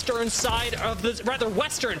eastern side of the, rather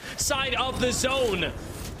western side of the zone.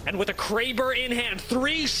 And with a Kraber in hand,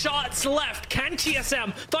 3 shots left. Can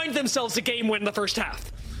TSM find themselves a game win in the first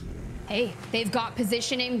half? Hey, they've got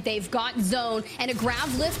positioning, they've got zone, and a grab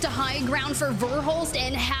lift to high ground for Verholst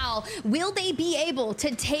and Hal. Will they be able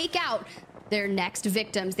to take out their next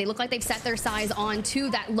victims? They look like they've set their sights onto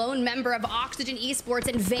that lone member of Oxygen Esports,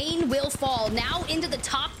 and Vayne will fall now into the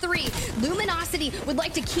top 3. Luminosity would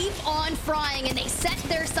like to keep on frying, and they set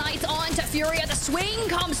their sights onto Furia. The swing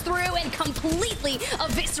comes through and completely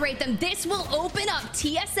eviscerate them. This will open up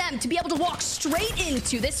TSM to be able to walk straight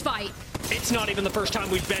into this fight. It's not even the first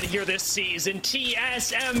time we've been here this season.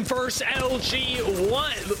 TSM versus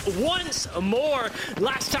LG once more.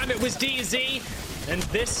 Last time it was DZ. And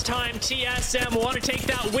this time, TSM want to take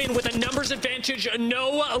that win with a numbers advantage,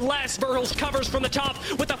 no less. Verholst covers from the top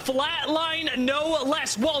with a flat line, no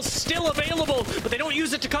less. Walls still available, but they don't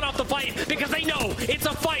use it to cut off the fight because they know it's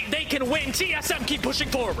a fight they can win. TSM keep pushing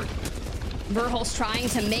forward. Verholst trying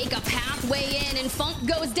to make a pathway in, and Funk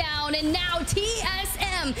goes down, and now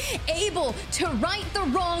TSM able to right the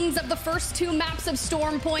wrongs of the first 2 maps of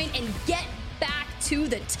Storm Point and get back to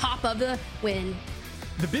the top of the win.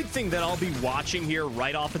 The big thing that I'll be watching here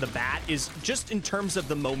right off of the bat is just in terms of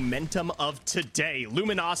the momentum of today.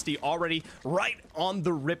 Luminosity already right on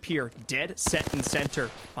the rip here, dead set and center,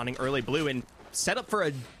 finding early blue and set up for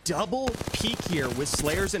a double peek here with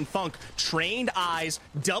Slayers and Funk. Trained eyes,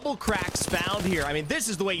 double cracks found here. I mean, this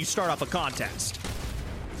is the way you start off a contest.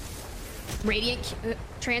 Radiant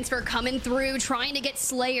transfer coming through, trying to get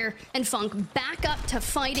Slayer and Funk back up to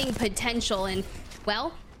fighting potential, and,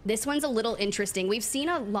 well, this one's a little interesting. We've seen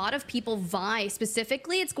a lot of people vie.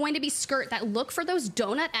 Specifically, it's going to be Skirt that look for those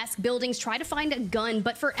donut-esque buildings, try to find a gun.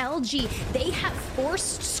 But for LG, they have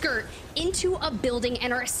forced Skirt into a building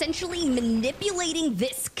and are essentially manipulating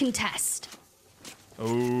this contest.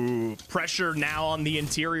 Oh, pressure now on the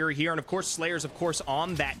interior here. And of course, Slayers, of course,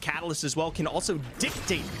 on that Catalyst as well, can also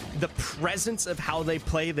dictate the presence of how they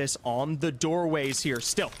play this on the doorways here.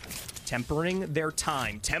 Still, tempering their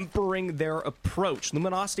time, tempering their approach.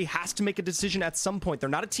 Luminosity has to make a decision at some point. They're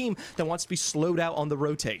not a team that wants to be slowed out on the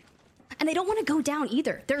rotate. And they don't want to go down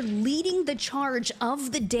either. They're leading the charge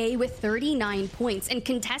of the day with 39 points. And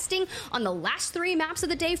contesting on the last 3 maps of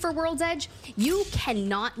the day for World's Edge, you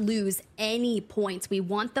cannot lose any points. We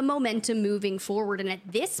want the momentum moving forward. And at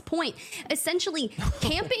this point, essentially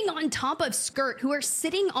camping on top of Skirt, who are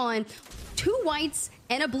sitting on 2 whites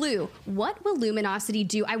and a blue. What will Luminosity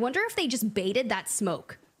do? I wonder if they just baited that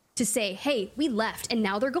smoke to say, hey, we left, and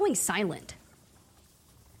now they're going silent.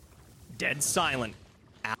 Dead silent.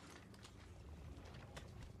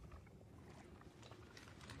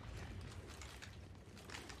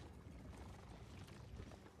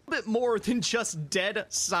 Bit more than just dead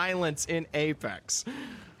silence in Apex.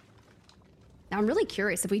 Now, I'm really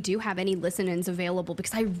curious if we do have any listen-ins available,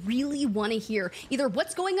 because I really want to hear either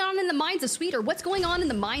what's going on in the minds of Sweet or what's going on in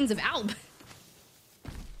the minds of Alb.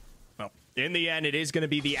 Well, in the end, it is going to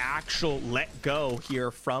be the actual let go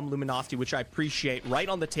here from Luminosity, which I appreciate right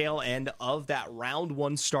on the tail end of that round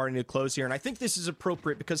 1 starting to close here. And I think this is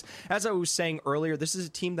appropriate because, as I was saying earlier, this is a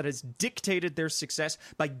team that has dictated their success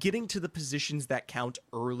by getting to the positions that count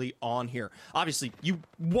early on here. Obviously, you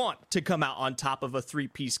want to come out on top of a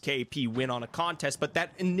 3-piece KP win on a contest, but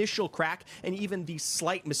that initial crack and even the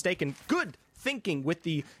slight mistake and good thinking with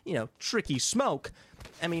the, tricky smoke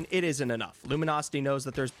I mean, it isn't enough. Luminosity knows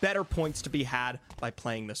that there's better points to be had by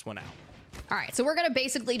playing this one out. All right, so we're going to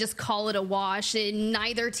basically just call it a wash.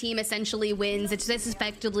 Neither team essentially wins. It's just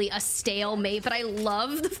effectively a stalemate, but I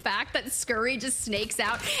love the fact that Scurry just snakes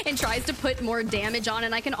out and tries to put more damage on.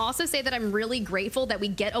 And I can also say that I'm really grateful that we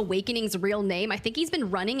get Awakening's real name. I think he's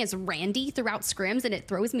been running as Randy throughout scrims, and it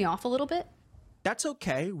throws me off a little bit. That's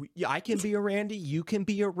okay. I can be a Randy. You can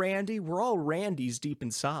be a Randy. We're all Randys deep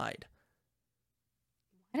inside.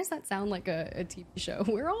 Why does that sound like a TV show?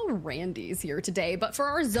 We're all Randys here today. But for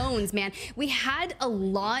our zones, man, we had a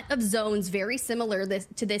lot of zones very similar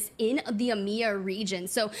to this in the EMEA region.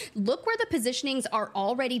 So look where the positionings are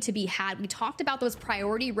already to be had. We talked about those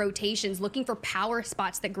priority rotations, looking for power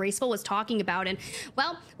spots that Graceful was talking about. And,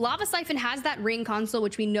 well, Lava Siphon has that ring console,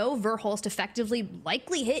 which we know Verhulst effectively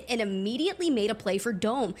likely hit and immediately made a play for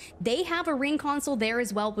Dome. They have a ring console there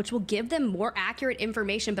as well, which will give them more accurate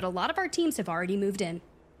information. But a lot of our teams have already moved in.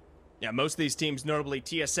 Yeah, most of these teams, notably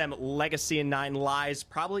TSM, Legacy, and Nine Lives,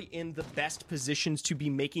 probably in the best positions to be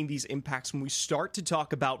making these impacts when we start to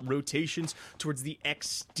talk about rotations towards the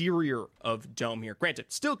exterior of Dome here. Granted,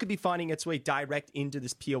 still could be finding its way direct into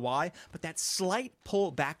this POI, but that slight pull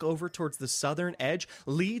back over towards the southern edge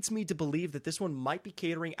leads me to believe that this one might be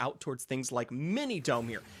catering out towards things like Mini Dome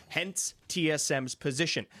here, hence TSM's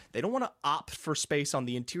position. They don't want to opt for space on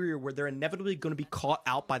the interior where they're inevitably going to be caught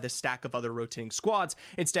out by the stack of other rotating squads.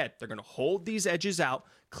 Instead, they're going to hold these edges out,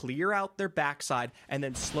 clear out their backside, and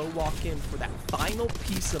then slow walk in for that final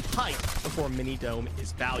piece of height before Mini Dome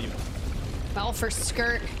is valuable. Well, for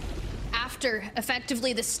Skirt, after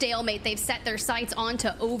effectively the stalemate, they've set their sights onto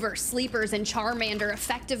Over, Sleepers, and Charmander,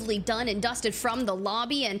 effectively done and dusted from the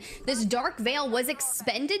lobby, and this Dark Veil was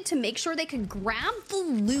expended to make sure they could grab the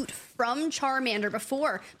loot from Charmander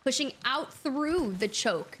before pushing out through the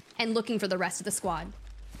choke and looking for the rest of the squad.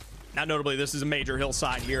 Now, notably, this is a major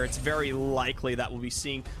hillside here. It's very likely that we'll be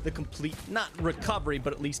seeing the complete, not recovery,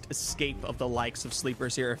 but at least escape of the likes of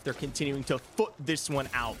Sleepers here if they're continuing to foot this one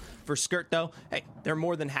out. For Skirt, though, hey, they're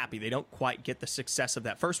more than happy. They don't quite get the success of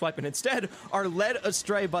that first wipe, and instead are led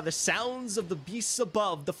astray by the sounds of the beasts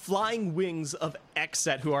above, the flying wings of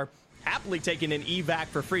Exet, who are happily taking an evac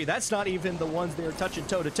for free. That's not even the ones they were touching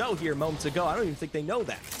toe-to-toe here moments ago. I don't even think they know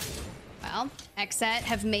that. Well, Exet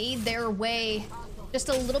have made their way just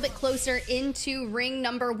a little bit closer into ring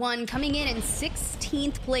number 1, coming in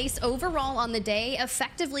 16th place overall on the day,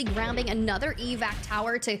 effectively grabbing another evac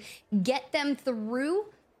tower to get them through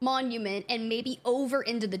Monument and maybe over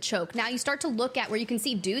into the choke. Now you start to look at where you can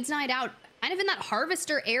see Dude's Night Out kind of in that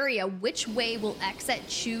Harvester area. Which way will Exet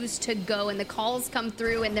choose to go? And the calls come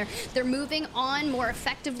through, and they're moving on more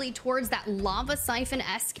effectively towards that Lava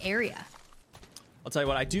Siphon-esque area. I'll tell you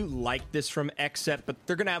what, I do like this from Exet, but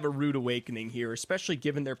they're going to have a rude awakening here, especially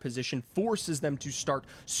given their position forces them to start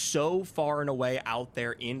so far and away out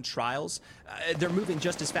there in Trials. They're moving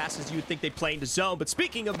just as fast as you'd think they'd play into zone, but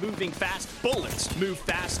speaking of moving fast, bullets move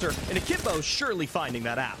faster, and Akimbo's surely finding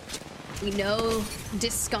that out. We know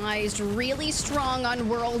Disguised really strong on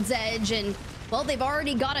World's Edge, and well, they've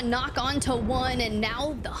already got a knock onto one, and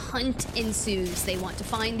now the hunt ensues. They want to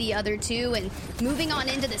find the other two, and moving on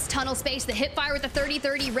into this tunnel space, the hipfire with the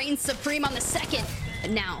 30-30 reigns supreme on the second.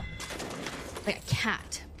 And now, like a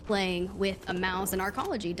cat playing with a mouse, and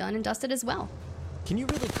Arcology done and dusted as well. Can you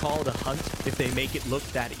really call it a hunt if they make it look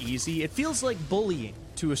that easy? It feels like bullying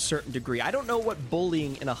to a certain degree. I don't know what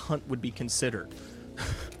bullying in a hunt would be considered.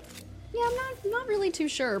 Yeah, I'm not really too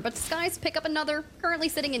sure, but Skies pick up another, currently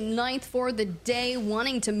sitting in 9th for the day,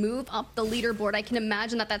 wanting to move up the leaderboard. I can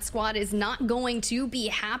imagine that squad is not going to be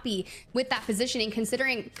happy with that positioning,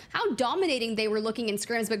 considering how dominating they were looking in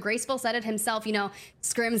scrims, but Graceful said it himself, you know,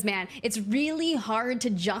 scrims, man, it's really hard to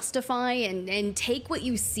justify and take what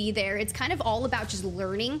you see there. It's kind of all about just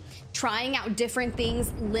learning, trying out different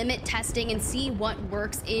things, limit testing, and see what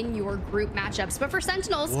works in your group matchups. But for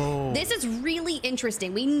Sentinels, this is really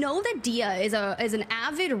interesting. We know that Dia is an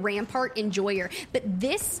avid Rampart enjoyer, but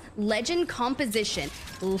this legend composition,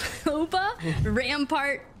 Loba,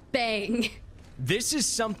 Rampart, Bang. This is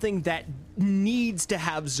something that needs to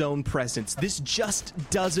have zone presence. This just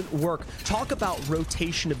doesn't work. Talk about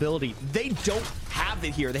rotation ability. They don't have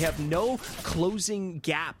it here. They have no closing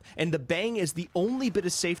gap, and the Bang is the only bit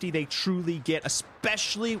of safety they truly get,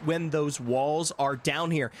 especially when those walls are down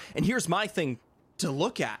here. And here's my thing to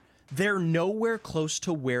look at. They're nowhere close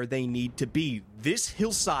to where they need to be. This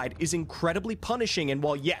hillside is incredibly punishing, and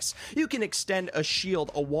while yes, you can extend a shield,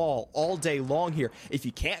 a wall all day long here, if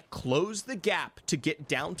you can't close the gap to get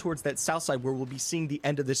down towards that south side where we'll be seeing the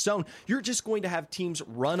end of this zone, you're just going to have teams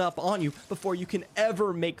run up on you before you can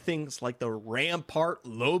ever make things like the Rampart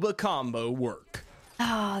Loba combo work.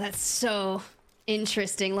 Oh, that's so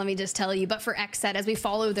interesting, let me just tell you. But for XSET, as we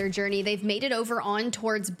follow their journey, they've made it over on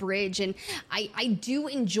towards Bridge, and I do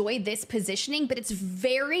enjoy this positioning, but it's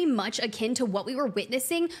very much akin to what we were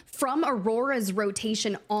witnessing from Aurora's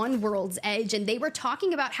rotation on World's Edge. And they were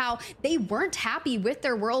talking about how they weren't happy with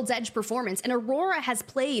their World's Edge performance, and Aurora has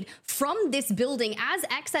played from this building. As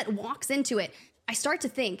XSET walks into it, I start to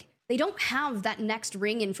think they don't have that next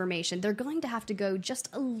ring information. They're going to have to go just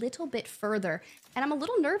a little bit further, and I'm a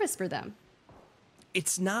little nervous for them.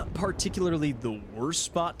 It's not particularly the worst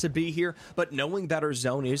spot to be here, but knowing that our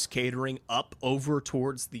zone is catering up over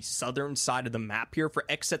towards the southern side of the map here for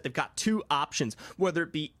XSET, they've got two options, whether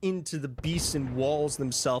it be into the beeson walls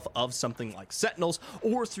themselves of something like Sentinels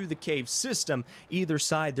or through the cave system. Either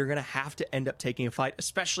side, they're going to have to end up taking a fight,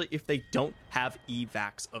 especially if they don't have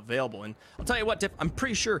evacs available. And I'll tell you what, Dip, I'm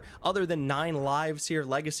pretty sure other than 9 lives here,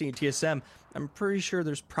 Legacy and TSM, I'm pretty sure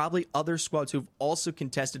there's probably other squads who've also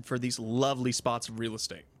contested for these lovely spots of real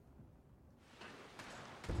estate.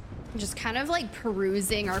 Just kind of like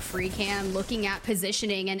perusing our free cam, looking at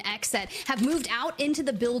positioning, and XSET have moved out into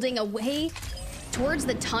the building away towards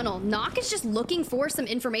the tunnel. Nock is just looking for some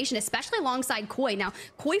information, especially alongside Koi. Now,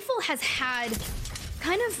 Koiful has had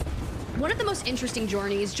kind of one of the most interesting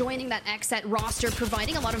journeys, joining that XSET roster,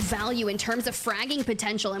 providing a lot of value in terms of fragging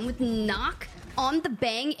potential, and with Nock on the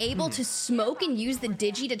bang, able to smoke and use the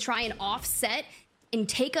digi to try and offset and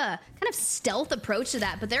take a kind of stealth approach to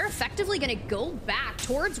that. But they're effectively going to go back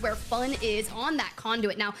towards where fun is on that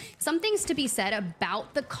conduit. Now, some things to be said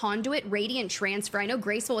about the conduit radiant transfer. I know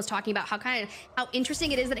Graceful was talking about how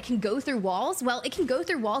interesting it is that it can go through walls. Well, it can go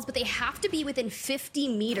through walls, but they have to be within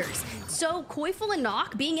 50 meters. So Koiful and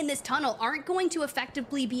Nock being in this tunnel aren't going to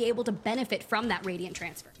effectively be able to benefit from that radiant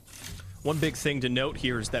transfer. One big thing to note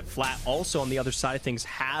here is that Flat also on the other side of things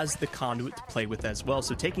has the conduit to play with as well.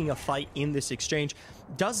 So taking a fight in this exchange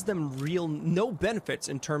does them no benefits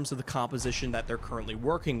in terms of the composition that they're currently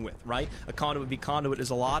working with, right? A conduit v conduit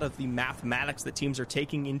is a lot of the mathematics that teams are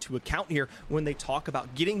taking into account here when they talk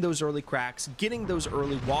about getting those early cracks, getting those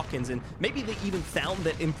early walk-ins, and maybe they even found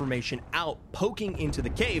that information out poking into the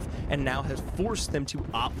cave and now has forced them to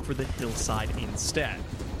opt for the hillside instead.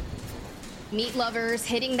 Meat Lovers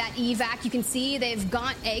hitting that evac. You can see they've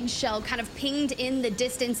got Eggshell kind of pinged in the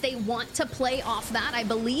distance. They want to play off that. I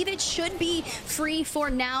believe it should be free for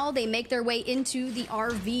now. They make their way into the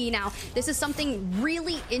RV. Now, this is something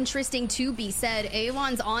really interesting to be said.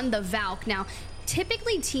 A1's on the Valk. Now,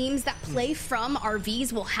 typically teams that play from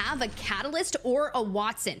RVs will have a Catalyst or a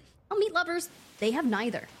Watson. Well, Meat Lovers, they have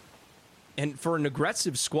neither. And for an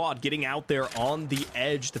aggressive squad getting out there on the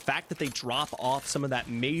edge, the fact that they drop off some of that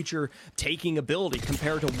major taking ability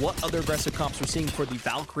compared to what other aggressive comps we're seeing for the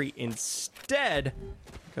Valkyrie instead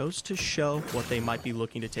goes to show what they might be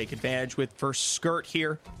looking to take advantage with. First Skirt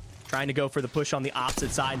here, trying to go for the push on the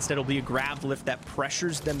opposite side. Instead, it'll be a grab lift that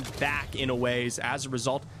pressures them back in a ways. As a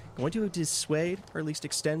result, going to dissuade or at least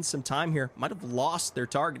extend some time here. Might have lost their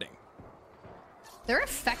targeting. They're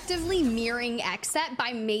effectively mirroring XSET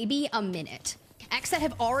by maybe a minute. XSET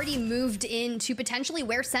have already moved into potentially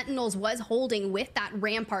where Sentinels was holding with that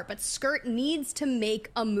Rampart, but Skirt needs to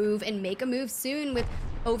make a move, and make a move soon, with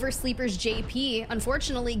Oversleeper's JP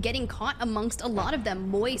unfortunately getting caught amongst a lot of them.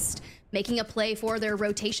 Moist making a play for their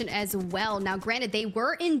rotation as well. Now, granted, they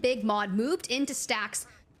were in Big Mod, moved into stacks,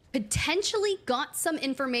 potentially got some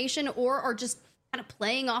information or are just kind of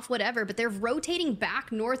playing off whatever, but they're rotating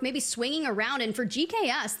back north, maybe swinging around. And for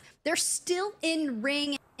GKS, they're still in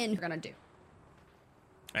ring, and we're gonna do.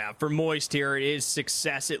 Yeah, for Moist here, it is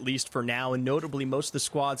success, at least for now, and notably most of the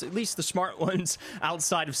squads, at least the smart ones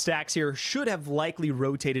outside of stacks here, should have likely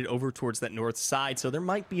rotated over towards that north side, so there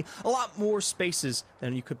might be a lot more spaces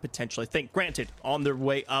than you could potentially think. Granted, on their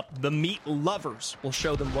way up, the Meat Lovers will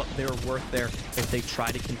show them what they're worth there if they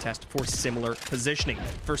try to contest for similar positioning.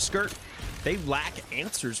 For Skirt, they lack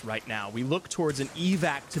answers right now. We look towards an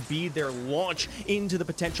evac to be their launch into the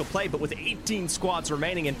potential play, but with 18 squads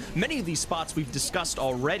remaining and many of these spots we've discussed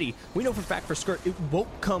already, we know for a fact for Skirt, it won't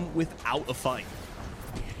come without a fight.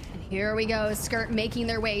 Here we go, Skirt making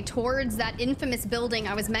their way towards that infamous building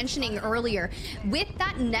I was mentioning earlier. With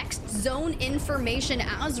that next zone information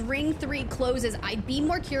as Ring 3 closes, I'd be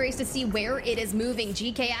more curious to see where it is moving.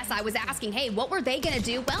 GKS, I was asking, hey, what were they gonna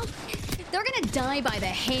do? Well, they're gonna die by the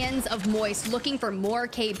hands of Moist, looking for more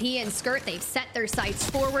KP. And Skirt, they've set their sights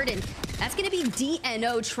forward, and that's gonna be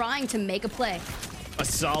DNO trying to make a play. A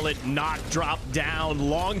solid knock drop down.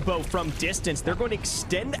 Longbow from distance. They're going to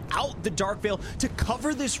extend out the Dark Veil to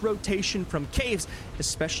cover this rotation from caves,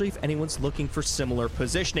 especially if anyone's looking for similar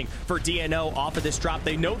positioning. For DNO off of this drop,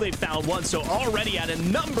 they know they've found one, so already at a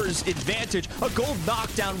numbers advantage, a gold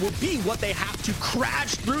knockdown will be what they have to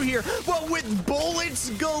crash through here. But with bullets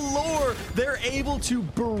galore, they're able to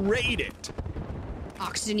berate it.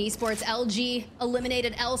 Oxygen Esports LG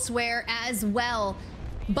eliminated elsewhere as well.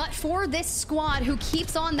 But for this squad who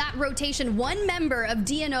keeps on that rotation, one member of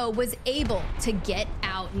DNO was able to get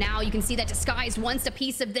out. Now you can see that Disguised wants a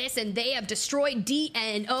piece of this, and they have destroyed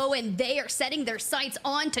DNO, and they are setting their sights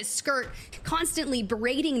onto Skirt, constantly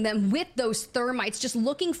berating them with those thermites, just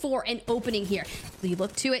looking for an opening here. We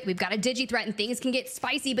look to it, we've got a digi threat, and things can get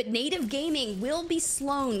spicy, but Native Gaming will be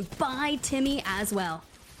slown by Timmy as well.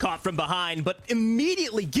 Caught from behind, but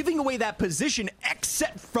immediately giving away that position,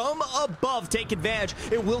 except from above. Take advantage.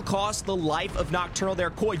 It will cost the life of Nocturnal there.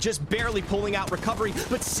 Koi just barely pulling out recovery,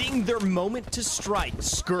 but seeing their moment to strike.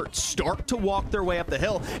 Skirt start to walk their way up the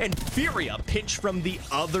hill, and Furia pinch from the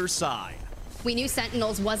other side. We knew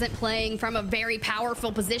Sentinels wasn't playing from a very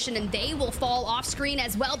powerful position, and they will fall off screen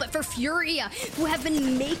as well. But for Furia, who have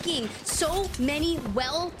been making so many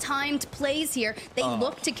well-timed plays here, they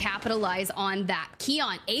look to capitalize on that.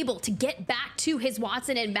 Keon able to get back to his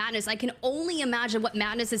Watson and Madness. I can only imagine what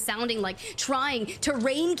Madness is sounding like, trying to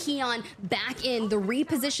rein Keon back in, the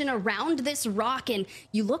reposition around this rock. And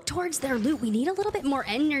you look towards their loot. We need a little bit more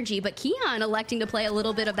energy, but Keon electing to play a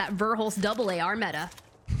little bit of that Verhulst double AR meta.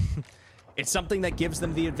 It's something that gives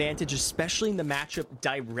them the advantage, especially in the matchup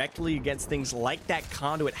directly against things like that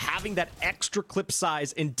Conduit, having that extra clip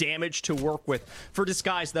size and damage to work with. For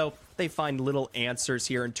Disguise, though, they find little answers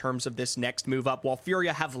here in terms of this next move up. While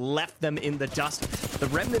Furia have left them in the dust, the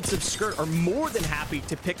remnants of Skirt are more than happy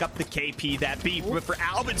to pick up the KP that beat. But for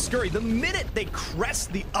Alvin Scurry, the minute they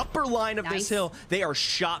crest the upper line of this hill, they are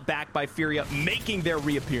shot back by Furia, making their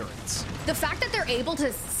reappearance. The fact that they're able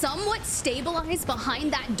to somewhat stabilize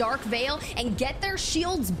behind that Dark Veil and get their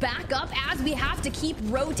shields back up as we have to keep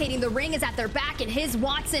rotating. The ring is at their back, and his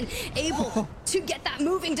Watson able to get that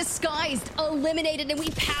moving. Disguised eliminated, and we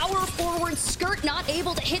power forward. Skirt not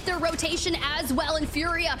able to hit their rotation as well, and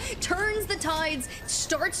Furia turns the tides,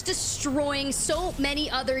 starts destroying so many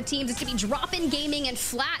other teams. It's gonna be Drop-In Gaming and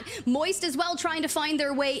Flat. Moist as well, trying to find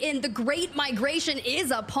their way in. The Great Migration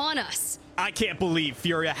is upon us. I can't believe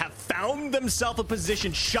Furia have found themselves a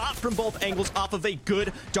position, shot from both angles off of a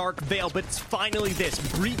good Dark Veil, but it's finally this,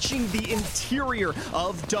 breaching the interior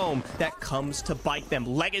of Dome, that comes to bite them.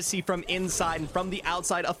 Legacy from inside and from the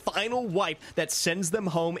outside, a final wipe that sends them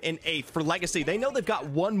home in 8th. For Legacy, they know they've got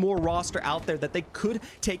one more roster out there that they could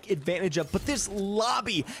take advantage of, but this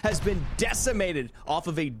lobby has been decimated off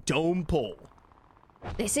of a Dome pull.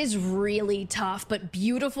 This is really tough, but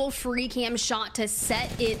beautiful free cam shot to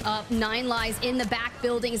set it up. 9 lives in the back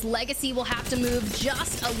buildings. Legacy will have to move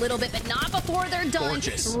just a little bit, but not before they're done.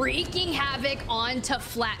 Gorgeous. Wreaking havoc onto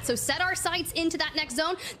Flat. So set our sights into that next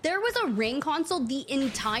zone. There was a ring console the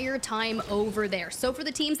entire time over there. So for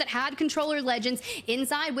the teams that had controller legends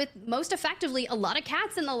inside with most effectively a lot of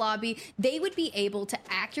cats in the lobby, they would be able to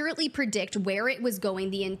accurately predict where it was going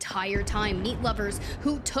the entire time. Meat Lovers,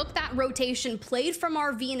 who took that rotation, played from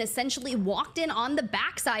RV, and essentially walked in on the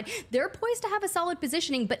backside. They're poised to have a solid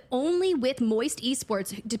positioning, but only with Moist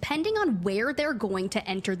Esports, depending on where they're going to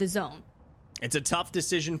enter the zone. It's a tough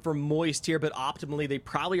decision for Moist here, but optimally they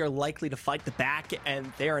probably are likely to fight the back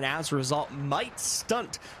end there, and as a result might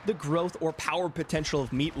stunt the growth or power potential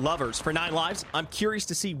of Meat Lovers. For 9 lives, I'm curious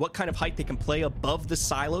to see what kind of height they can play above the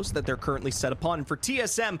silos that they're currently set upon. And for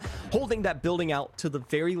TSM, holding that building out to the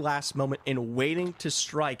very last moment and waiting to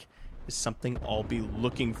strike is something I'll be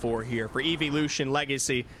looking for here. For Evolution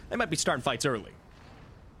Legacy, they might be starting fights early.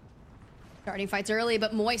 Starting fights early,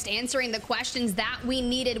 but Moist answering the questions that we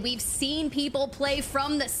needed. We've seen people play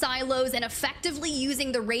from the silos and effectively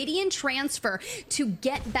using the Radiant transfer to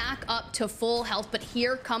get back up to full health, but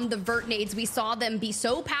here come the Vert nades. We saw them be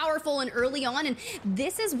so powerful and early on, and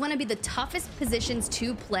this is one of the toughest positions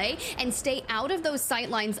to play and stay out of those sight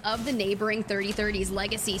lines of the neighboring 30-30s.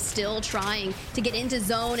 Legacy still trying to get into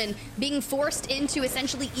zone and being forced into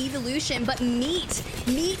essentially Evolution, but Meat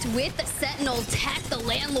with the Sentinel Tech, the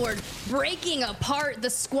Landlord, breaking apart the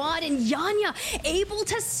squad, and Yanya able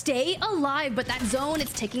to stay alive, but that zone,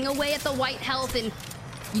 it's ticking away at the white health, and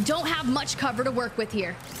you don't have much cover to work with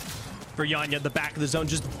here. For Yanya, the back of the zone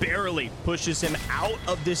just barely pushes him out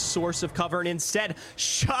of this source of cover, and instead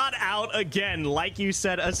shot out again. Like you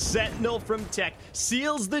said, a Sentinel from Tech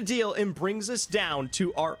seals the deal and brings us down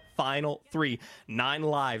to our final 3. 9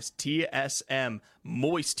 lives, TSM,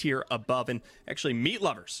 Moist here above, and actually Meat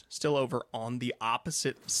Lovers still over on the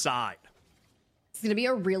opposite side. It's going to be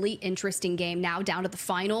a really interesting game now, down to the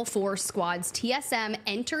final 4 squads. TSM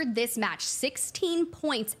entered this match 16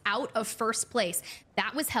 points out of first place.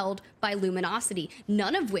 That was held by Luminosity,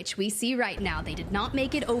 none of which we see right now. They did not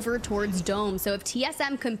make it over towards Dome. So if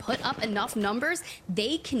TSM can put up enough numbers,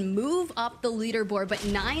 they can move up the leaderboard. But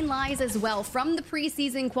 9 lives as well from the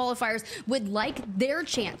preseason qualifiers would like their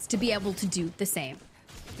chance to be able to do the same.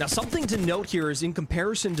 Now, something to note here is in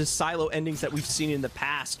comparison to silo endings that we've seen in the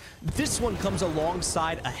past, this one comes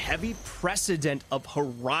alongside a heavy precedent of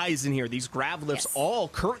Horizon here. These grav lifts all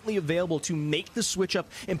currently available to make the switch up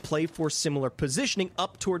and play for similar positioning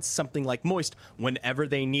up towards something like Moist whenever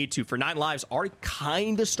they need to. For 9 lives are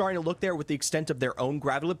kind of starting to look there with the extent of their own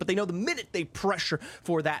grav lift, but they know the minute they pressure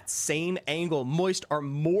for that same angle, Moist are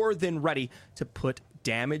more than ready to put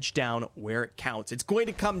damage down where it counts. It's going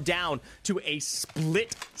to come down to a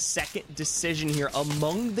split-second decision here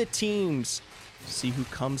among the teams. See who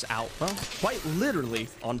comes out, well, quite literally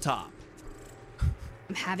on top.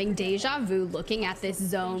 I'm having deja vu looking at this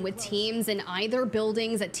zone with teams in either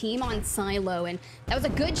buildings, a team on silo, and that was a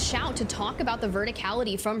good shout to talk about the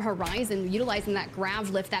verticality from Horizon, utilizing that grav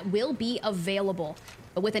lift that will be available.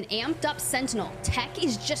 But with an amped up Sentinel, Tech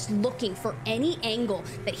is just looking for any angle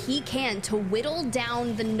that he can to whittle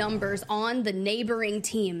down the numbers on the neighboring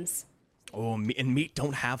teams. Oh, and Meat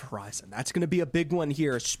don't have Horizon. That's going to be a big one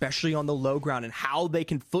here, especially on the low ground, and how they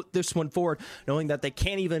can foot this one forward, knowing that they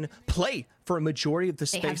can't even play for a majority of the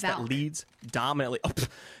space that leads dominantly. Oh,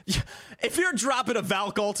 if you're dropping a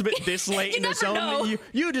Valk ultimate this late in the zone,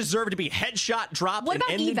 you deserve to be headshot, dropped, and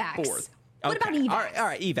ended fourth. What about evac? All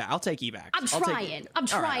right, evac. I'll take evac. I'm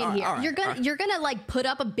trying here. You're gonna like put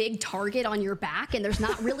up a big target on your back, and there's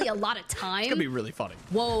not really a lot of time. It's gonna be really funny.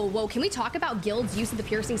 Whoa! Can we talk about Guild's use of the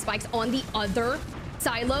piercing spikes on the other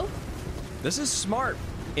silo? This is smart.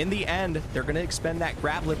 In the end, they're going to expend that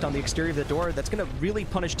grab lift on the exterior of the door. That's going to really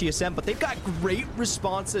punish TSM, but they've got great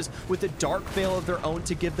responses with a dark veil of their own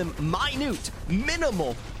to give them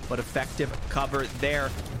minimal, but effective cover there.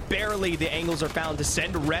 Barely the angles are found to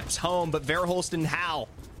send reps home, but Verholst and Hal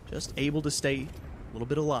just able to stay a little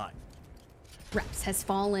bit alive. Reps has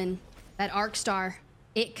fallen. That Arc Star,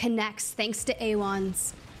 it connects thanks to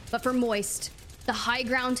A1s. But for Moist, the high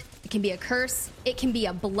ground, it can be a curse, it can be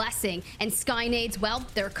a blessing. And Skynades, well,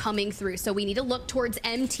 they're coming through. So we need to look towards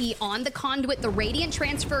MT on the conduit. The Radiant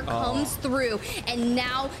transfer comes through, and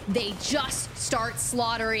now they just start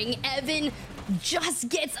slaughtering. Evan just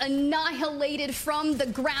gets annihilated from the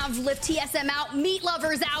grav lift. TSM out, Meat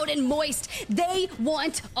Lovers out, and Moist, they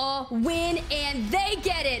want a win, and they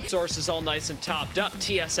get it. Source is all nice and topped up.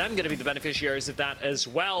 TSM going to be the beneficiaries of that as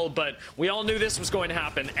well, but we all knew this was going to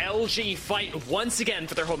happen. LG fight once again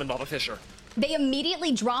for their home in Lava Fissure. They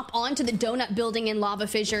immediately drop onto the donut building in Lava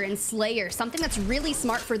Fissure and Slayer, something that's really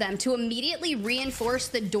smart for them to immediately reinforce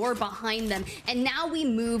the door behind them. And now we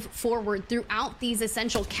move forward throughout these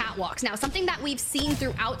essential catwalks. Now, something that we've seen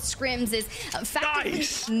throughout scrims is effectively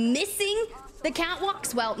missing the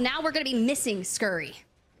catwalks. Well, now we're going to be missing Scurry.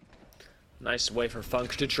 Nice way for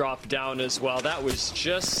Funk to drop down as well. That was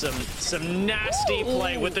just some nasty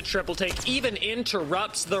play with the triple take. Even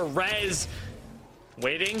interrupts the res.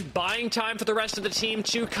 Waiting, buying time for the rest of the team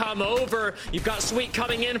to come over. You've got Sweet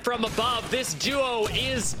coming in from above. This duo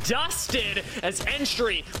is dusted as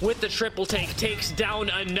Entry with the triple take takes down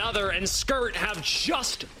another, and Skirt have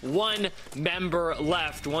just one member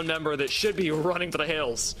left. One member that should be running for the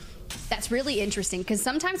hills. That's really interesting, because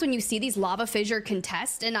sometimes when you see these Lava Fissure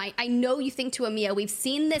contests, and I know you think to Amia, we've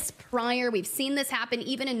seen this prior, we've seen this happen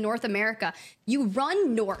even in North America. You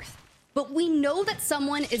run north, but we know that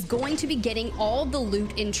someone is going to be getting all the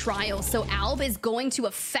loot in trials, so Alb is going to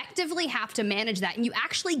effectively have to manage that, and you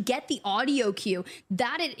actually get the audio cue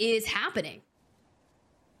that it is happening.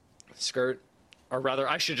 Skirt, or rather,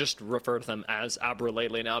 I should just refer to them as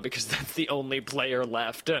Abralele now, because that's the only player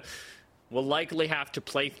left. Will likely have to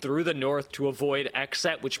play through the north to avoid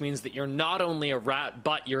exit, which means that you're not only a rat,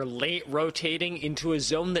 but you're late rotating into a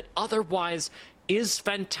zone that otherwise is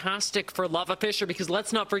fantastic for Lava Fissure, because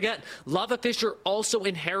let's not forget, Lava Fissure also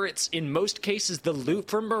inherits, in most cases, the loot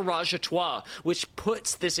from Mirage à Trois, which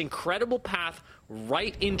puts this incredible path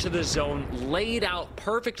right into the zone, laid out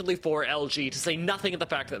perfectly for LG, to say nothing of the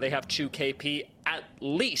fact that they have 2 KP at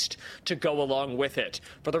least to go along with it.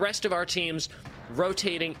 For the rest of our teams,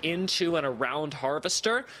 rotating into and around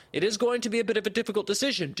Harvester, it is going to be a bit of a difficult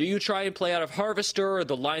decision. Do you try and play out of Harvester or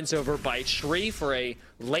the lines over by Tree for a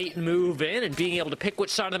late move in and being able to pick which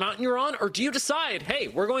side of the mountain you're on? Or do you decide, hey,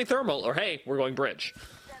 we're going Thermal, or hey, we're going Bridge?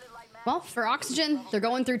 Well, for Oxygen, they're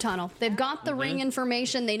going through tunnel. They've got the ring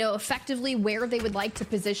information. They know effectively where they would like to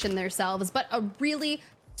position themselves, but a really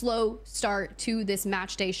slow start to this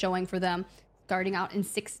match day showing for them, starting out in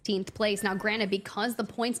 16th place. Now, granted, because the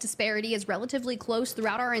points disparity is relatively close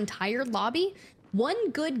throughout our entire lobby,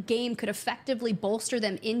 one good game could effectively bolster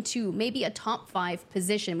them into maybe a top 5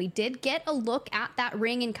 position. We did get a look at that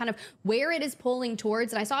ring and kind of where it is pulling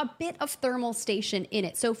towards, and I saw a bit of thermal station in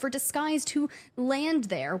it. So for Disguise to land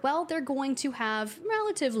there, well, they're going to have a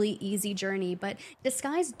relatively easy journey, but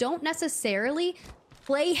Disguise don't necessarily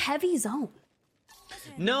play heavy zone.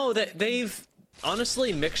 No, they've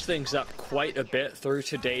honestly mixed things up quite a bit through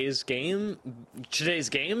today's games,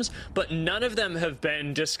 but none of them have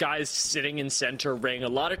been Disguised sitting in center ring. A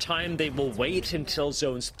lot of time they will wait until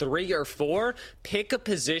zones 3 or 4, pick a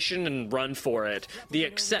position and run for it. The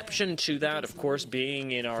exception to that, of course,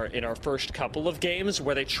 being in our first couple of games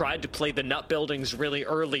where they tried to play the nut buildings really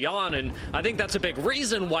early on, and I think that's a big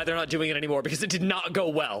reason why they're not doing it anymore, because it did not go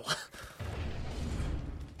well.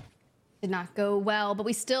 Did not go well, but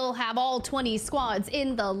we still have all 20 squads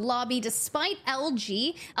in the lobby despite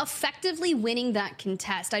LG effectively winning that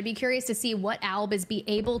contest. I'd be curious to see what ALGS be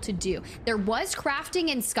able to do. There was crafting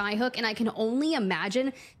in Skyhook, and I can only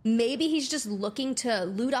imagine maybe he's just looking to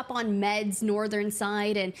loot up on meds northern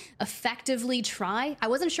side and effectively try. I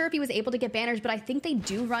wasn't sure if he was able to get banners, but I think they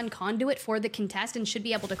do run conduit for the contest and should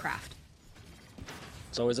be able to craft.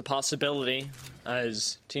 It's always a possibility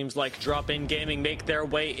as teams like Drop In Gaming make their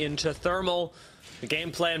way into Thermal. The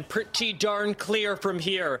game plan pretty darn clear from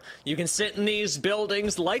here. You can sit in these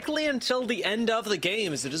buildings likely until the end of the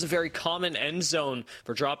game, as it is a very common end zone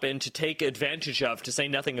for Drop In to take advantage of, to say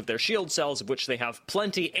nothing of their shield cells, of which they have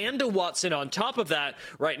plenty, and a Watson on top of that.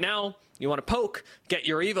 Right now, you want to poke, get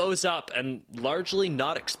your evos up, and largely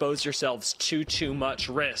not expose yourselves to too much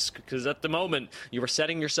risk, because at the moment, you are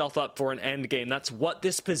setting yourself up for an end game. That's what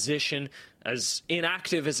this position, as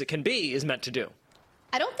inactive as it can be, is meant to do.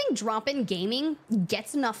 I don't think Drop In Gaming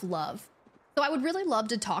gets enough love. So I would really love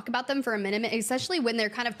to talk about them for a minute, especially when they're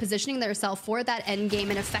kind of positioning themselves for that end game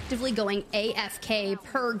and effectively going AFK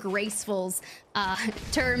per Graceful's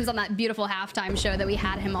terms on that beautiful halftime show that we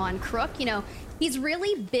had him on. Crook, you know, he's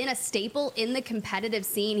really been a staple in the competitive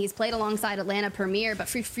scene. He's played alongside Atlanta Premier, but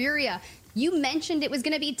for Furia, you mentioned it was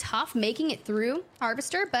going to be tough making it through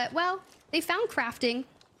Harvester, but well, they found crafting,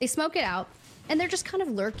 they smoke it out, and they're just kind of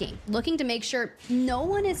looking to make sure no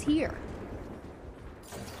one is here.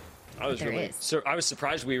 I was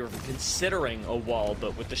surprised we were considering a wall,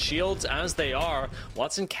 but with the shields as they are,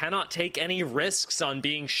 Watson cannot take any risks on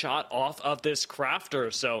being shot off of this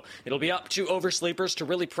crafter, so it'll be up to Oversleepers to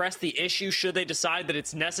really press the issue should they decide that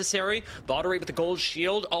it's necessary. Bottery with the gold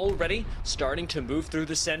shield already starting to move through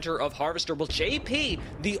the center of Harvester. Well, JP,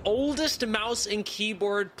 the oldest mouse and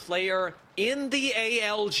keyboard player in the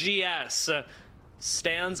ALGS,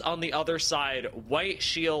 stands on the other side, white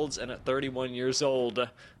shields, and at 31 years old.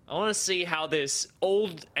 I want to see how this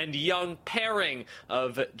old and young pairing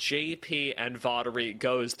of JP and Voddery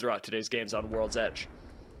goes throughout today's games on World's Edge.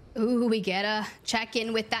 Ooh, we get a check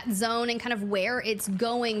in with that zone and kind of where it's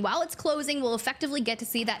going. While it's closing, we'll effectively get to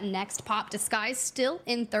see that next pop. Disguise still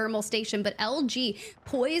in thermal station, but LG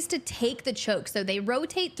poised to take the choke. So they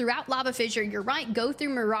rotate throughout Lava Fissure. You're right, go through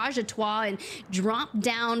Mirage Etoile and drop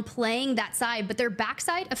down playing that side, but their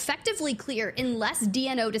backside effectively clear unless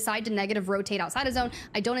DNO decide to negative rotate outside of zone.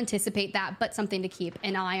 I don't anticipate that, but something to keep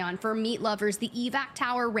an eye on. For Meat Lovers, the evac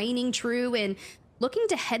tower reigning true and looking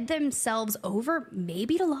to head themselves over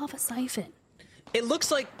maybe to Lava Siphon. It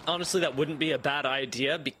looks like, honestly, that wouldn't be a bad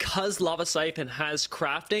idea because Lava Siphon has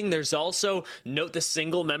crafting. There's also, note the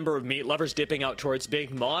single member of Meat Lovers dipping out towards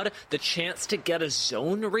Big Mod, the chance to get a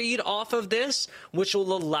zone read off of this, which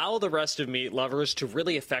will allow the rest of Meat Lovers to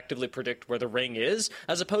really effectively predict where the ring is,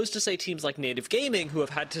 as opposed to, say, teams like Native Gaming, who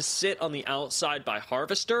have had to sit on the outside by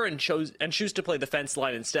Harvester and choose to play the fence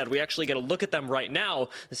line instead. We actually get a look at them right now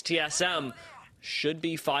as TSM should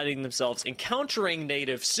be finding themselves encountering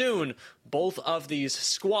Native soon. Both of these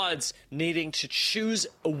squads needing to choose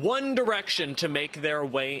one direction to make their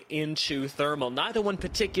way into Thermal. Neither one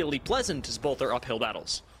particularly pleasant, as both are uphill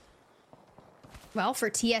battles. Well, for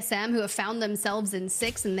TSM, who have found themselves in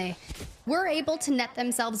 6, and they were able to net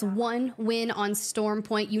themselves one win on Storm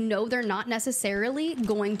Point, you know they're not necessarily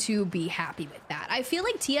going to be happy with that. I feel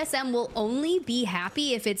like TSM will only be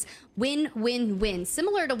happy if it's win, win, win,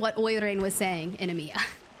 similar to what Oirein was saying in EMEA.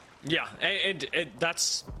 Yeah, and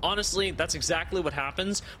that's honestly, that's exactly what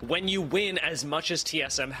happens when you win as much as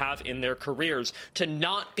TSM have in their careers. To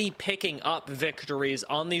not be picking up victories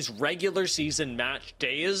on these regular season match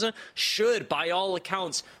days should, by all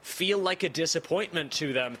accounts, feel like a disappointment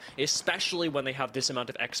to them, especially when they have this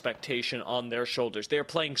amount of expectation on their shoulders. They're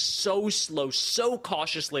playing so slow, so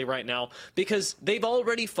cautiously right now because they've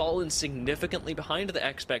already fallen significantly behind the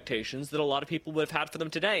expectations that a lot of people would have had for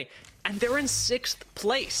them today, and they're in 6th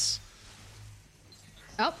place.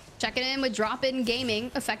 Oh, checking in with Drop In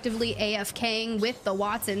Gaming, effectively AFKing with the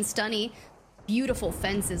Watson Stunny. Beautiful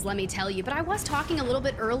fences, let me tell you. But I was talking a little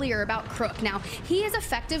bit earlier about Crook. Now, he is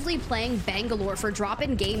effectively playing Bangalore for Drop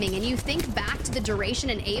In Gaming, and you think back to the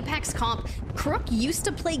duration in Apex Comp, Crook used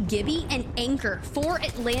to play Gibby and Anchor for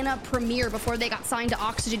Atlanta Premier before they got signed to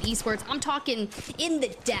Oxygen Esports. I'm talking in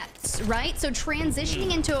the depths, right? So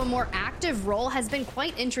transitioning into a more active role has been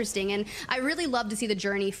quite interesting, and I really love to see the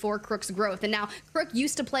journey for Crook's growth. And now, Crook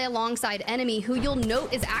used to play alongside Enemy, who you'll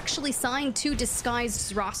note is actually signed to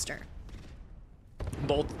Disguised's roster.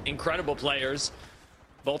 Both incredible players,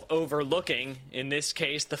 both overlooking, in this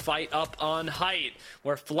case, the fight up on height,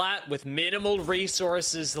 where Flat, with minimal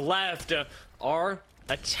resources left, are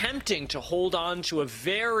attempting to hold on to a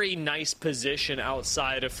very nice position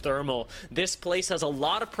outside of Thermal. This place has a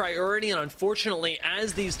lot of priority, and unfortunately,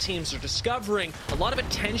 as these teams are discovering, a lot of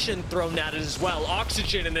attention thrown at it as well.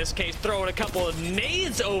 Oxygen, in this case, throwing a couple of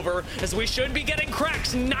nades over, as we should be getting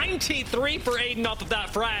cracks. 93 for Aiden off of that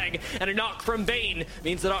frag, and a knock from Bane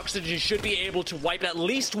means that Oxygen should be able to wipe at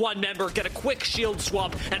least one member, get a quick shield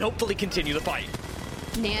swap, and hopefully continue the fight.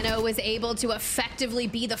 Nano was able to effectively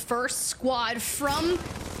be the first squad from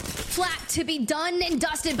Flat to be done and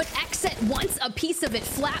dusted, but Exit wants a piece of it.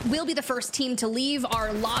 Flat will be the first team to leave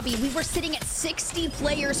our lobby. We were sitting at 60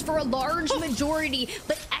 players for a large majority,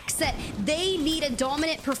 but Exit, they need a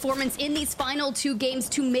dominant performance in these final 2 games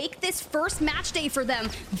to make this first match day for them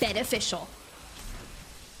beneficial.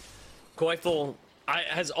 Koifel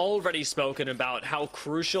has already spoken about how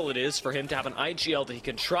crucial it is for him to have an IGL that he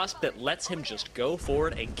can trust, that lets him just go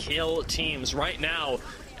forward and kill teams. Right now,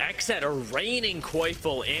 Exet are reining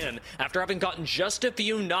Koifel in after having gotten just a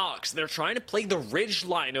few knocks. They're trying to play the ridge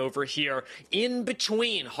line over here in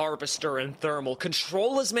between Harvester and Thermal.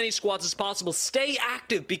 Control as many squads as possible. Stay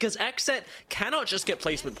active, because Exet cannot just get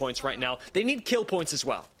placement points right now. They need kill points as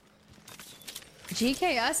well.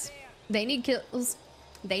 GKS, they need kills.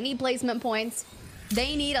 They need placement points.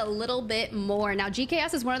 They need a little bit more. Now,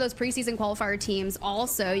 GKS is one of those preseason qualifier teams.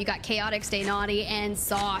 Also, you got Chaotic, Stay Naughty, and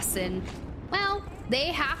Sauce. And, well, they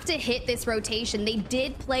have to hit this rotation. They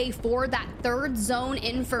did play for that 3rd zone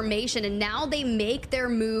information, and now they make their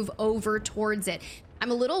move over towards it. I'm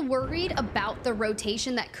a little worried about the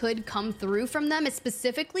rotation that could come through from them,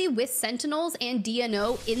 specifically with Sentinels and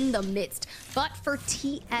DNO in the midst. But for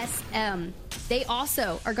TSM, they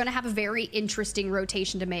also are going to have a very interesting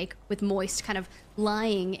rotation to make, with Moist kind of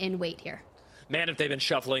lying in wait here. Man, have they been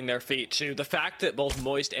shuffling their feet too. The fact that both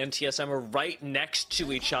Moist and TSM are right next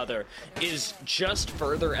to each other is just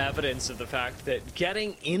further evidence of the fact that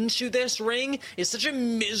getting into this ring is such a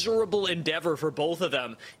miserable endeavor for both of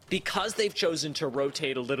them, because they've chosen to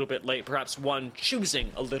rotate a little bit late, perhaps one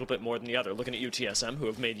choosing a little bit more than the other. Looking at UTSM, who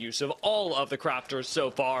have made use of all of the crafters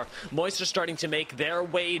so far. Moist are starting to make their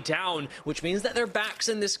way down, which means that their backs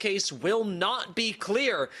in this case will not be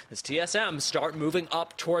clear as TSM start moving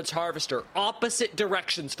up towards Harvester. Opposite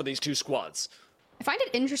directions for these two squads. I find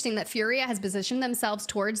it interesting that Furia has positioned themselves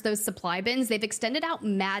towards those supply bins. They've extended out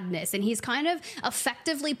Madness, and he's kind of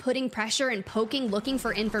effectively putting pressure and poking, looking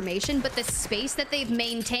for information, but the space that they've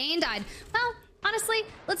maintained, well, honestly,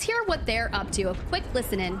 let's hear what they're up to. A quick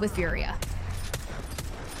listen in with Furia.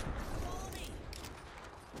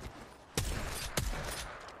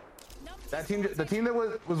 That team, the team that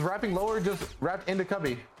was wrapping lower, just wrapped into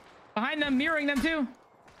cubby. Behind them, mirroring them too.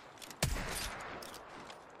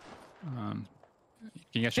 Can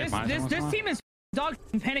you guys check this team is dog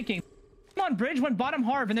panicking. Come on, bridge went bottom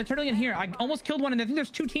Harv, and they're turning in here. I almost killed one, and I think there's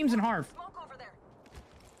 2 teams in Harv.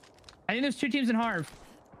 I think there's 2 teams in Harv.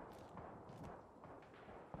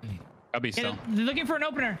 Cubby still. They're looking for an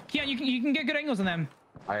opener. Keon, you can get good angles on them.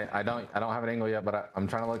 I don't have an angle yet, but I'm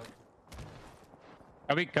trying to look.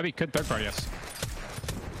 Cubby could third party us.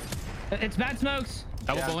 It's bad smokes.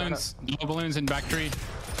 Double balloons in back tree.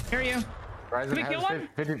 Hear you. Ryzen Can we kill one?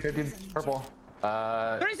 50 purple.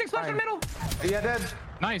 36 left in the middle. Yeah, dead.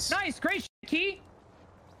 Nice. Great Key.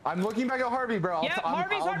 I'm looking back at Harvey, bro. Yeah,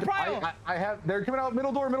 Harvey's hard prio. I have. They're coming out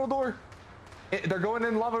middle door. They're going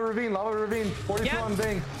in lava ravine. 42 on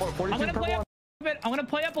Bing. 42 I'm gonna purple. play up a bit. I want to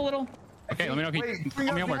play up a little. Okay, let me know if you Wait,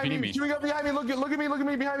 call me over if you need me. Queuing up behind me. Look at me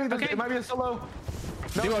behind me. Okay. It might be a solo.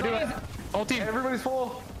 No, Do it's it. not. Whole team. Everybody's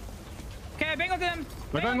full. Okay, I bangled them.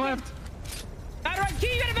 We're going left. All right,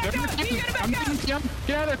 Key, you gotta back up. Key, you gotta back up. Keon,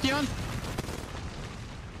 get out of there, Keon.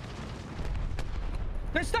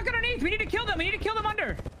 They're stuck underneath. We need to kill them. We need to kill them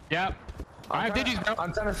under. Yep. I have digis, bro.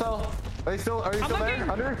 I'm trying to sell. Are you still there? looking.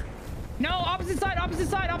 Under? No, opposite side, opposite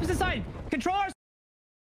side, opposite side. Control our...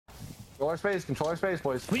 Control our space,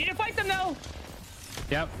 boys. We need to fight them, though.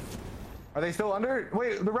 Yep. Are they still under?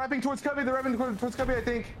 Wait, they're wrapping towards Cubby. They're wrapping towards Cubby, I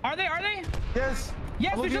think. Are they? Are they? Yes.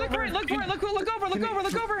 Yes, I'm we should look looking for it. Look for it. Look over.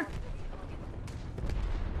 Look over.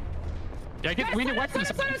 Yeah, get, we need weapons.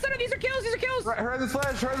 Center. These are kills. Her in the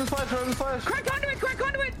slash. Crack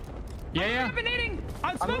conduit. Yeah. I'm nading.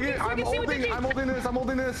 I'm smoking so I can see what they I'm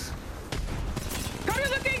holding this. Conduit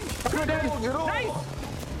looking. Nice. Nice.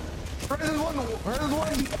 Her is one.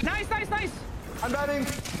 Nice.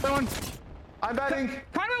 I'm batting.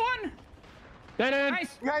 Conduit one. Dead.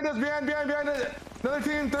 Nice. Behind us, behind it. Another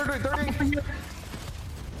team, third.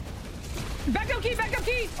 Back up, Key.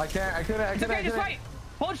 I can't. Okay, just fight.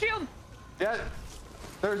 Hold shield. Yeah.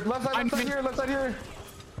 There's left side here.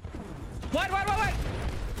 What?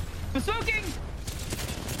 I'm smoking.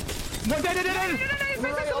 No, dead.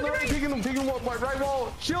 On the right, peeking right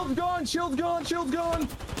wall. Shield's gone.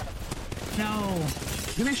 No.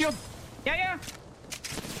 Give me a shield. Yeah.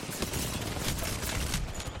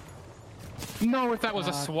 No, if that was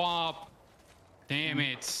a swap. Damn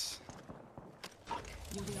it.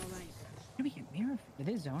 You'll be all right. Did we get mirror for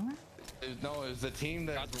this zone? No, it was the team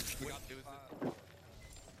that...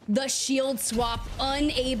 The shield swap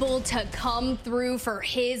unable to come through for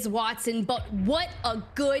his Watson, but what a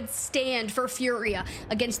good stand for Furia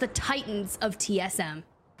against the Titans of TSM.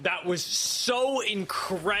 That was so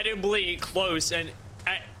incredibly close, and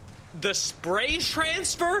the spray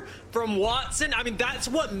transfer from Watson, I mean, that's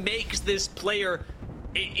what makes this player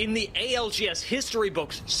in the ALGS history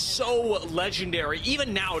books so legendary.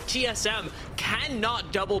 Even now, TSM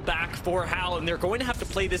cannot double back for Hal, and they're going to have to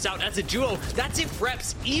play this out as a duo. That's if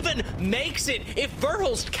Reps even makes it. If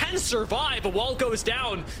Verhulst can survive, a wall goes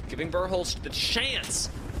down, giving Verhulst the chance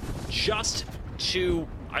just to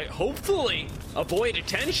hopefully avoid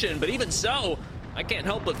attention. But even so, I can't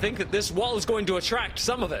help but think that this wall is going to attract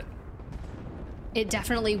some of it. It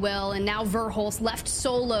definitely will, and now Verhulst left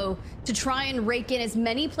solo to try and rake in as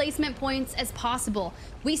many placement points as possible.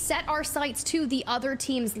 We set our sights to the other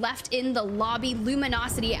teams left in the lobby.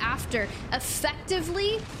 Luminosity, after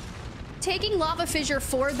effectively taking Lava Fissure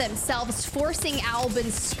for themselves, forcing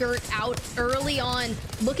Albin's skirt out early on,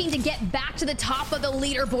 looking to get back to the top of the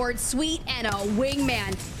leaderboard. Sweet and a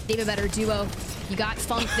Wingman. They have a better duo. You got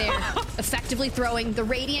Funk there, effectively throwing the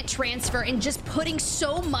Radiant transfer and just putting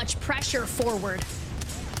so much pressure forward.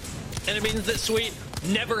 And it means that Sweet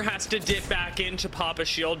never has to dip back in to pop a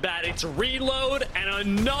shield bat. It's reload and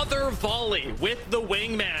another volley with the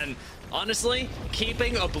Wingman. Honestly,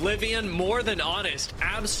 keeping Oblivion more than honest,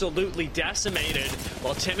 absolutely decimated,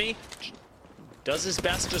 while Timmy does his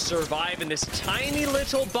best to survive in this tiny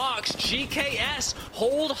little box. GKS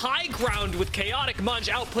hold high ground with Chaotic Munch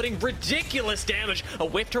outputting ridiculous damage. A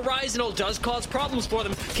Whiffed Horizontal does cause problems for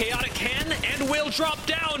them. Chaotic can and will drop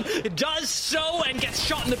down, does so, and gets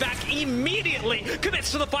shot in the back immediately.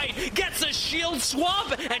 Commits to the fight, gets a shield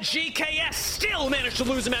swap, and GKS still managed to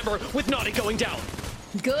lose a member with Naughty going down.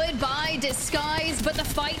 Goodbye, Disguise, but the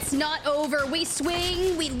fight's not over. We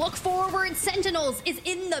swing, we look forward. Sentinels is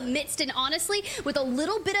in the midst, and honestly, with a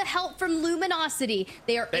little bit of help from Luminosity,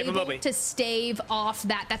 they are able to stave off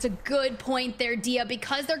that. That's a good point there, Dia,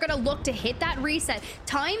 because they're going to look to hit that reset.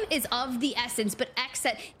 Time is of the essence, but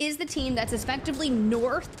Xset is the team that's effectively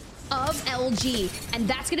north of LG, and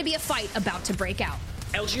that's going to be a fight about to break out.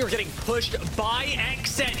 LG are getting pushed by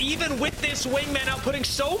Xset, even with this Wingman outputting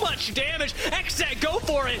so much damage. Xset go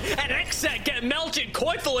for it, and Xset get melted.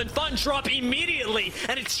 Coifel and Fun drop immediately,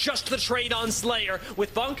 and it's just the trade on Slayer,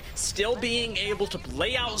 with Funk still being able to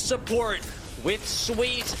play out support with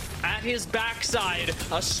Sweet at his backside.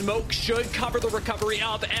 A smoke should cover the recovery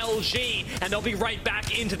of LG, and they'll be right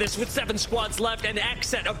back into this with 7 squads left, and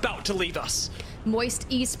Xset about to leave us. Moist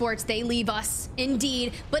Esports, they leave us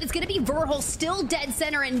indeed, but it's going to be Verhulst still dead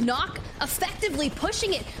center and Knock effectively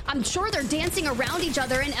pushing it. I'm sure they're dancing around each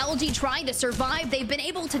other, and LG trying to survive. They've been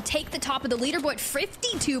able to take the top of the leaderboard,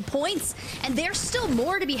 52 points, and there's still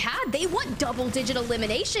more to be had. They want double-digit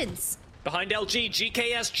eliminations. Behind LG,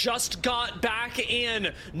 GKS just got back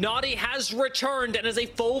in. Naughty has returned, and as a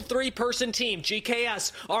full 3-person team,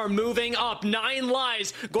 GKS are moving up. 9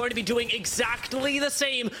 Lives going to be doing exactly the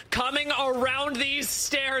same, coming around these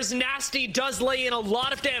stairs. Nasty does lay in a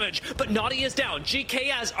lot of damage, but Naughty is down.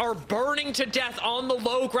 GKS are burning to death on the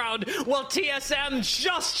low ground, while TSM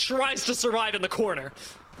just tries to survive in the corner.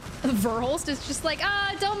 Verholst is just like,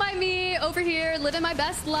 don't mind me, over here, living my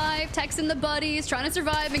best life, texting the buddies, trying to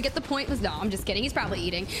survive and get the point. No, I'm just kidding. He's probably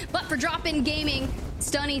eating. But for Drop-In Gaming,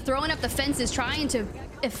 Stunny throwing up the fences, trying to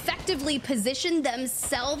effectively position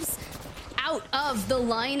themselves out of the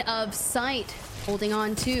line of sight. Holding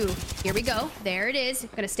on to, here we go. There it is.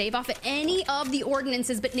 Gonna stave off at any of the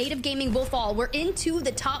ordinances, but Native Gaming will fall. We're into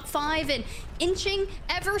the top 5 and inching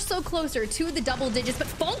ever so closer to the double digits, but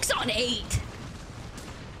Funk's on 8.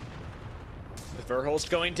 Verholst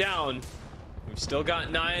going down. We've still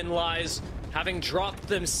got 9 Lives having dropped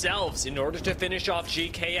themselves in order to finish off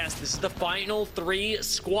GKS. This is the final 3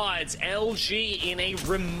 squads. LG in a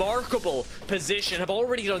remarkable position, have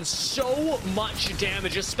already done so much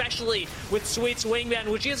damage, especially with Sweet's wingman,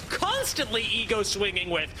 which he is constantly ego swinging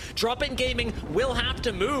with. Drop-In Gaming will have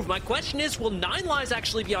to move. My question is, will 9 Lives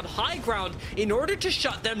actually be on high ground in order to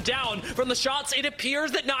shut them down? From the shots, it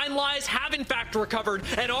appears that 9 Lives have in fact recovered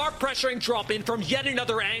and are pressuring Drop-In from yet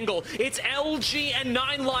another angle. It's LG and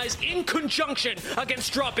 9 Lives in conjunction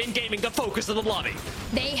against Drop-In Gaming, the focus of the lobby.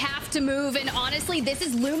 They have to move, and honestly, this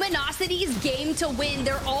is Luminosity's game to win.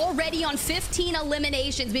 They're already on 15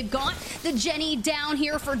 eliminations. We've got the Jenny down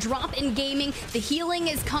here for Drop-In Gaming. The healing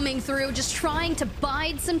is coming through, just trying to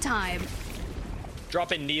bide some time.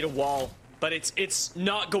 Drop-In need a wall, but it's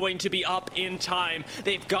not going to be up in time.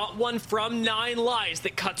 They've got one from 9 Lives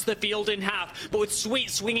that cuts the field in half, but with Sweet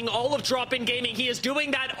swinging all of Drop-In Gaming, he is doing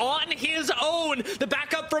that on his own. The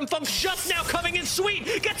backup from Funk just now coming in.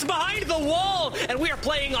 Sweet gets behind the wall, and we are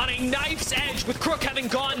playing on a knife's edge with Crook having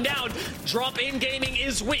gone down. Drop-In Gaming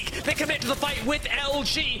is weak. They commit to the fight with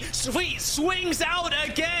LG. Sweet swings out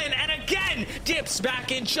again and again, dips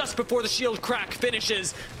back in just before the shield crack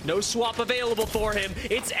finishes. No swap available for him.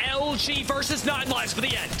 It's LG versus 9 Lives for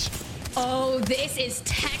the end. Oh, this is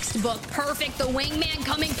textbook perfect. The wingman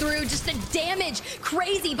coming through, just the damage,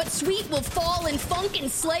 crazy, but Sweet will fall, and Funk and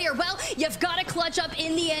Slayer, well, you've got to clutch up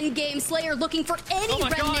in the end game. Slayer looking for any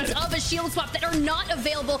remnants of a shield swap that are not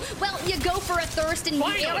available. Well, you go for a thirst, and you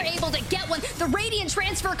are able to get one. The Radiant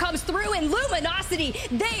transfer comes through, and Luminosity,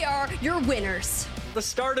 they are your winners. The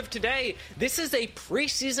start of today, this is a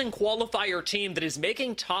preseason qualifier team that is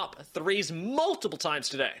making top 3s multiple times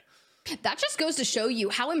today. That just goes to show you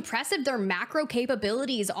how impressive their macro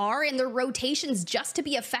capabilities are and their rotations just to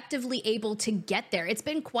be effectively able to get there. It's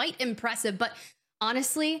been quite impressive, but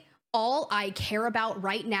honestly, all I care about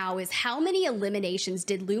right now is how many eliminations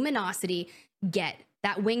did Luminosity get?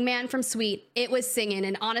 That wingman from Sweet, it was singing,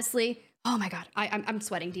 and honestly, oh my god, I'm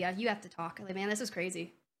sweating, Dia. You have to talk. Like, man, this is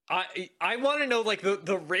crazy. I want to know, like,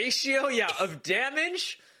 the ratio, of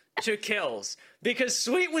damage to kills, because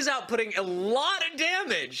Sweet was outputting a lot of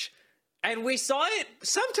damage, and we saw it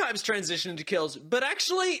sometimes transition to kills, but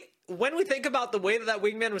actually, when we think about the way that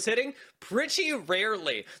wingman was hitting, pretty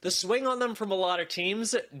rarely. The swing on them from a lot of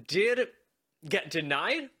teams did get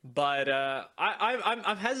denied, but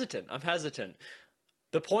I'm hesitant.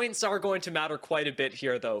 The points are going to matter quite a bit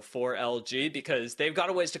here, though, for LG, because they've got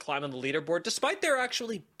a ways to climb on the leaderboard, despite their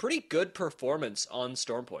actually pretty good performance on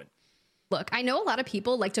Stormpoint. Look, I know a lot of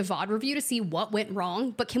people like to VOD review to see what went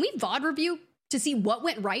wrong, but can we VOD review to see what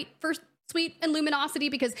went right for Sweet and Luminosity?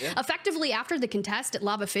 Because effectively after the contest at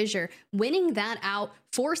Lava Fissure, winning that out,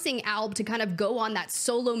 forcing Alb to kind of go on that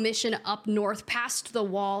solo mission up north past the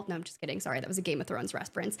wall. No, I'm just kidding. Sorry, that was a Game of Thrones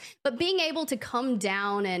reference. But being able to come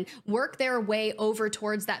down and work their way over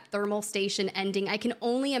towards that thermal station ending, I can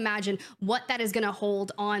only imagine what that is going to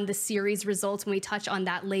hold on the series results when we touch on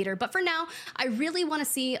that later. But for now, I really want to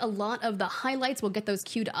see a lot of the highlights. We'll get those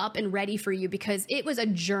queued up and ready for you because it was a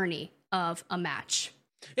journey of a match.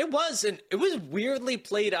 It was, and it was weirdly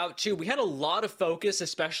played out too. We had a lot of focus,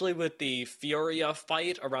 especially with the Furia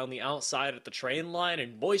fight around the outside at the train line,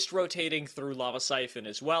 and Moist rotating through Lava Siphon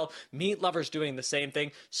as well. Meat Lovers doing the same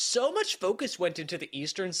thing. So much focus went into the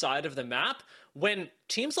eastern side of the map, when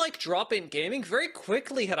teams like Drop-In Gaming very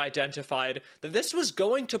quickly had identified that this was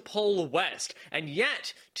going to pull west, and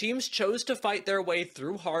yet teams chose to fight their way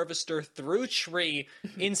through Harvester, through Tree,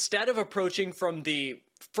 instead of approaching from the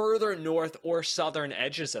further north or southern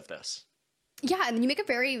edges of this. Yeah, and you make a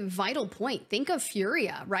very vital point. Think of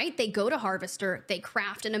Furia, right? They go to Harvester, they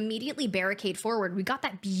craft and immediately barricade forward. We got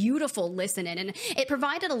that beautiful listen in, and it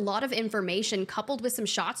provided a lot of information coupled with some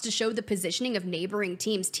shots to show the positioning of neighboring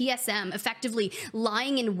teams. TSM effectively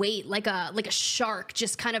lying in wait like a shark,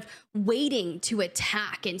 just kind of waiting to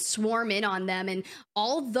attack and swarm in on them. And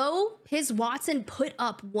although his Watson put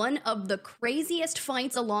up one of the craziest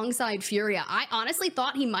fights alongside Furia, I honestly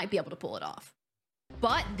thought he might be able to pull it off.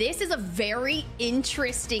 But this is a very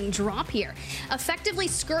interesting drop here. Effectively,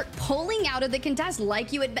 Skirt pulling out of the contest,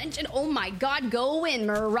 like you had mentioned. Oh my God, go in,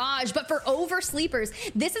 Mirage. But for Oversleepers,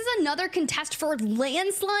 this is another contest for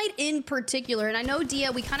Landslide in particular. And I know,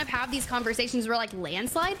 Dia, we kind of have these conversations where like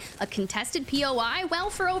Landslide, a contested POI. Well,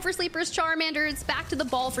 for Oversleepers, Charmander, it's back to the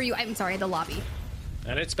ball for you. I'm sorry, the lobby.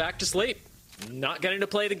 And it's back to sleep. Not getting to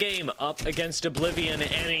play the game up against Oblivion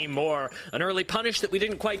anymore. An early punish that we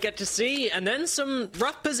didn't quite get to see, and then some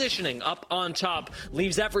rough positioning up on top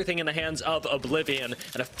leaves everything in the hands of Oblivion.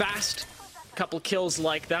 And a fast couple kills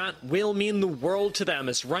like that will mean the world to them,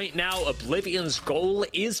 as right now Oblivion's goal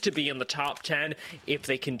is to be in the top 10. If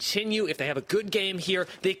they continue, if they have a good game here,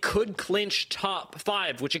 they could clinch top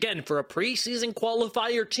 5, which again, for a preseason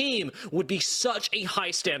qualifier team, would be such a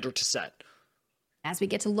high standard to set. As we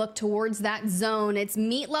get to look towards that zone, it's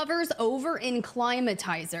Meat Lovers over in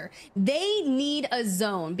Climatizer. They need a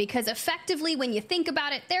zone because effectively, when you think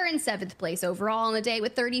about it, they're in 7th place overall on the day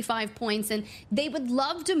with 35 points, and they would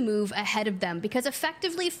love to move ahead of them because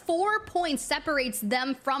effectively 4 points separates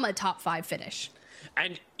them from a top 5 finish.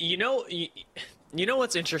 And you know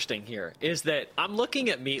what's interesting here is that I'm looking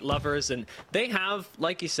at Meat Lovers, and they have,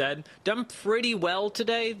 like you said, done pretty well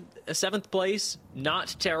today. A 7th place,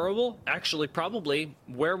 not terrible. Actually, probably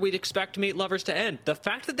where we'd expect Meat Lovers to end. The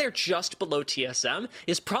fact that they're just below TSM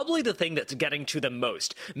is probably the thing that's getting to them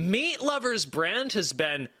most. Meat Lovers' brand has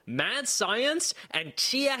been mad science and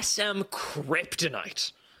TSM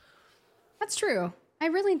kryptonite. That's true. I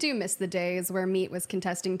really do miss the days where Meat was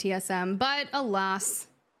contesting TSM, but alas,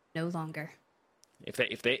 no longer.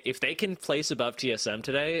 If they can place above TSM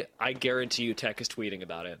today, I guarantee you Tech is tweeting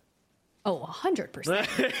about it. Oh,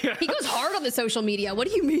 100%. He goes hard on the social media. What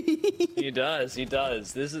do you mean? He does.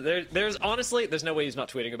 There's honestly, there's no way he's not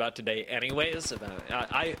tweeting about today anyways.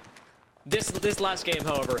 This last game,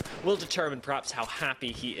 however, will determine perhaps how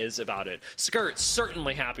happy he is about it. Skirt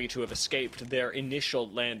certainly happy to have escaped their initial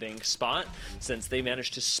landing spot, since they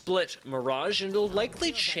managed to split Mirage, and it'll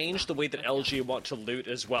likely change the way that LG want to loot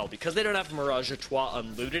as well. Because they don't have Mirage Etoile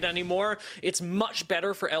unlooted anymore, it's much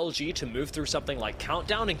better for LG to move through something like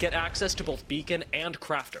Countdown and get access to both Beacon and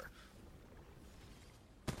Crafter.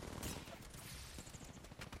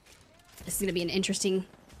 This is going to be an interesting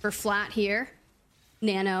for Flat here.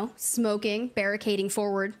 Nano smoking, barricading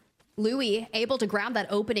forward. Louis able to grab that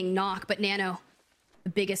opening knock, but Nano, the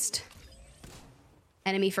biggest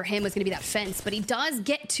enemy for him was going to be that fence, but he does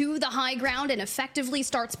get to the high ground and effectively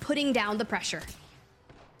starts putting down the pressure.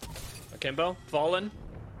 Akimbo, fallen.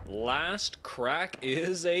 Last crack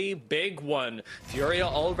is a big one. Furia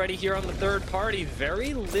already here on the third party.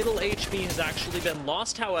 Very little HP has actually been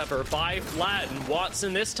lost, however, by Flat, and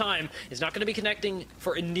Watson this time is not going to be connecting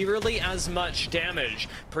for nearly as much damage.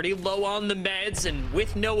 Pretty low on the meds, and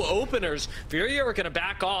with no openers, Furia are going to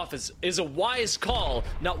back off. Is a wise call,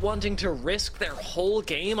 not wanting to risk their whole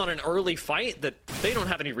game on an early fight that they don't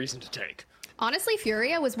have any reason to take. Honestly,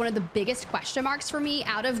 Furia was one of the biggest question marks for me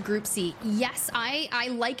out of Group C. Yes, I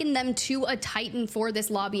liken them to a Titan for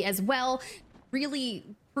this lobby as well, really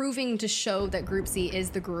proving to show that Group C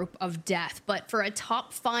is the group of death. But for a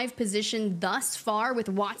top 5 position thus far, with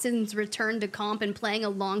Watson's return to comp and playing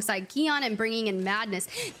alongside Keon and bringing in Madness,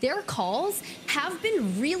 their calls have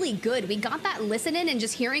been really good. We got that listen in, and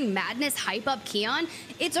just hearing Madness hype up Keon,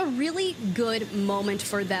 it's a really good moment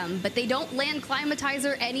for them. But they don't land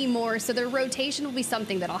Climatizer anymore, so their rotation will be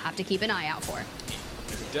something that I'll have to keep an eye out for.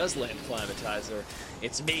 If it does land Climatizer,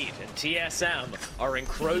 it's Meat and TSM are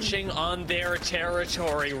encroaching on their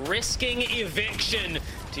territory, risking eviction.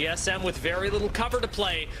 TSM, with very little cover to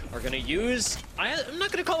play, are going to use, I'm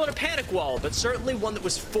not going to call it a panic wall, but certainly one that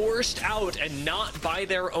was forced out and not by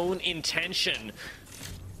their own intention.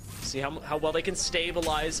 See how well they can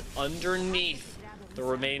stabilize underneath the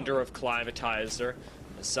remainder of Climatizer.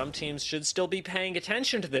 Some teams should still be paying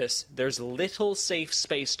attention to this. There's little safe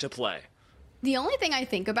space to play. The only thing I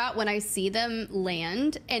think about when I see them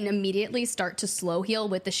land and immediately start to slow heal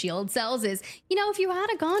with the shield cells is, you know, if you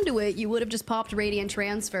had a conduit, you would have just popped Radiant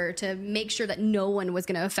Transfer to make sure that no one was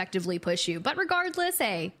going to effectively push you. But regardless,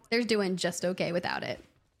 hey, they're doing just okay without it.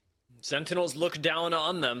 Sentinels look down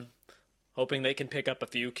on them, hoping they can pick up a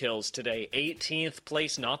few kills today. 18th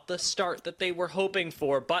place, not the start that they were hoping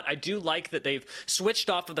for, but I do like that they've switched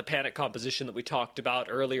off of the panic composition that we talked about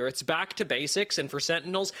earlier. It's back to basics, and for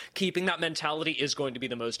Sentinels, keeping that mentality is going to be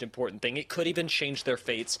the most important thing. It could even change their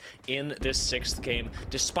fates in this 6th game,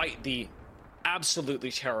 despite the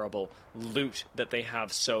absolutely terrible loot that they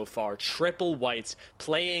have so far. Triple whites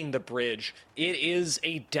playing the bridge. It is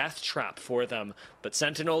a death trap for them, but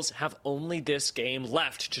Sentinels have only this game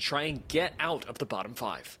left to try and get out of the bottom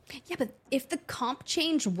 5. Yeah, but if the comp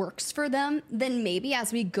change works for them, then maybe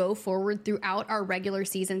as we go forward throughout our regular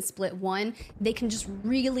season split 1, they can just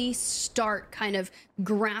really start kind of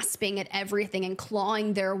grasping at everything and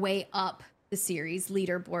clawing their way up the series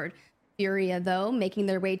leaderboard. Furia, though, making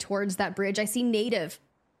their way towards that bridge. I see Native.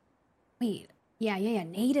 Wait, yeah,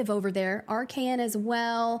 Native over there. Arcan as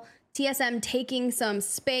well. TSM taking some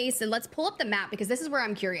space. And let's pull up the map because this is where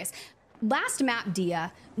I'm curious. Last map,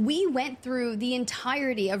 Dia, we went through the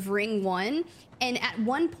entirety of Ring 1. And at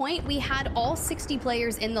one point, we had all 60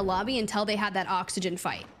 players in the lobby until they had that oxygen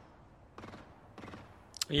fight.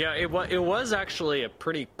 Yeah, it was actually a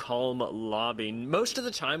pretty calm lobby. Most of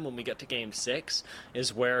the time when we get to Game 6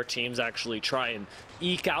 is where teams actually try and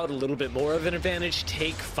eke out a little bit more of an advantage,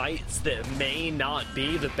 take fights that may not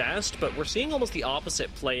be the best, but we're seeing almost the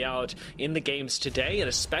opposite play out in the games today, and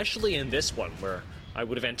especially in this one where I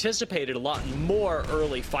would have anticipated a lot more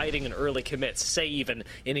early fighting and early commits, say even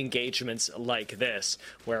in engagements like this,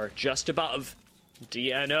 where just above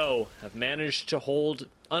DNO have managed to hold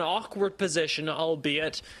an awkward position,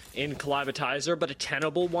 albeit in Climatizer, but a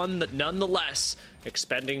tenable one that nonetheless,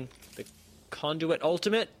 expending the Conduit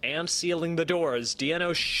ultimate and sealing the doors,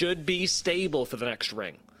 DNO should be stable for the next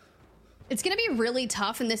ring. It's going to be really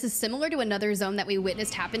tough, and this is similar to another zone that we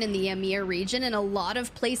witnessed happen in the EMEA region, and a lot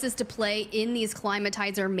of places to play in these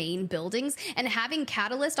Climatizer main buildings, and having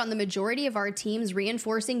Catalyst on the majority of our teams,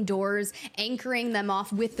 reinforcing doors, anchoring them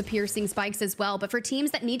off with the piercing spikes as well. But for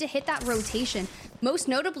teams that need to hit that rotation, most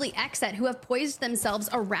notably Xset, who have poised themselves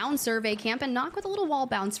around Survey Camp and knock with a little wall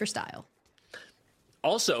bounce for style.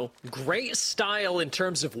 Also, great style in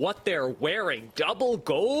terms of what they're wearing. Double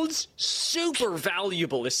golds, super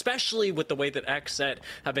valuable, especially with the way that Xset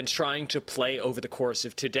have been trying to play over the course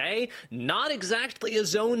of today. Not exactly a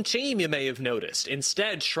zone team, you may have noticed.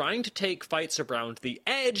 Instead, trying to take fights around the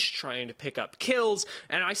edge, trying to pick up kills.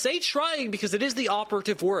 And I say trying because it is the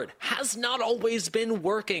operative word. Has not always been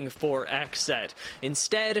working for Xset.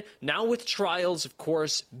 Instead, now with Trials, of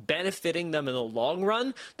course, benefiting them in the long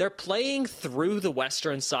run, they're playing through the western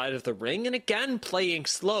side of the ring, and again playing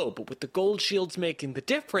slow, but with the gold shields making the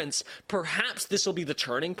difference, perhaps this will be the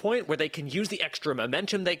turning point where they can use the extra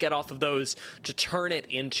momentum they get off of those to turn it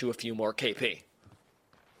into a few more KP.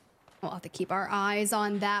 We'll have to keep our eyes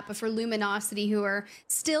on that, but for Luminosity, who are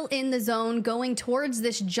still in the zone, going towards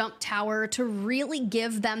this jump tower to really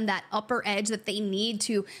give them that upper edge that they need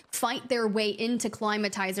to fight their way into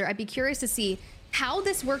Climatizer, I'd be curious to see how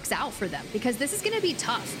this works out for them, because this is going to be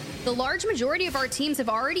tough. The large majority of our teams have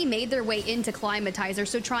already made their way into Climatizer,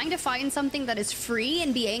 so trying to find something that is free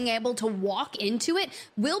and being able to walk into it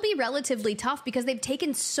will be relatively tough because they've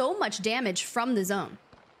taken so much damage from the zone.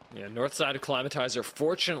 Yeah, north side of Climatizer,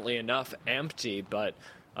 fortunately enough, empty, but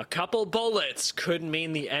a couple bullets could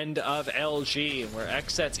mean the end of LG, where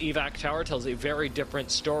Xset's evac tower tells a very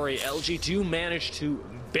different story. LG do manage to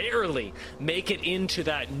barely make it into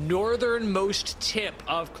that northernmost tip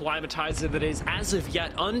of Climatizer that is, as of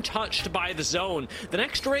yet, untouched by the zone. The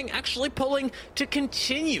next ring actually pulling to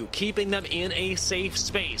continue keeping them in a safe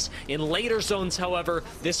space. In later zones, however,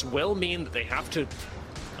 this will mean that they have to,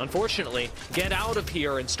 unfortunately, get out of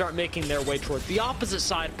here and start making their way toward the opposite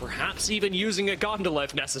side, perhaps even using a gondola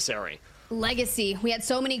if necessary. Legacy, we had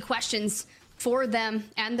so many questions for them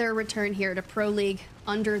and their return here to Pro League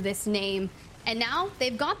under this name. And now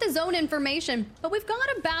they've got the zone information, but we've got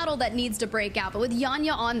a battle that needs to break out. But with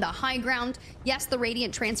Yanya on the high ground, yes, the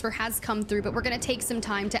Radiant transfer has come through, but we're going to take some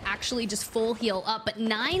time to actually just full heal up. But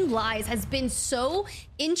 9 Lives has been so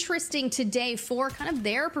interesting today for kind of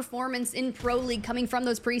their performance in Pro League coming from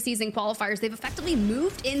those preseason qualifiers. They've effectively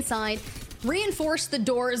moved inside, reinforced the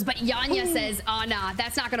doors, but Yanya says, oh, nah,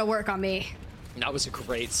 that's not going to work on me. That was a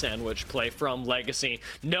great sandwich play from Legacy,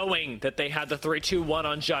 knowing that they had the 3-2-1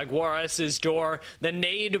 on Jaguares' door. The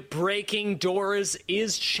nade breaking doors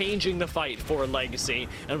is changing the fight for Legacy.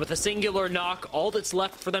 And with a singular knock, all that's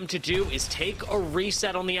left for them to do is take a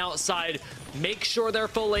reset on the outside, make sure they're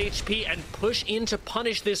full HP, and push in to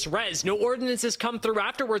punish this res. No ordinances come through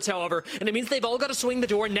afterwards, however, and it means they've all got to swing the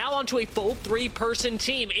door now onto a full 3-person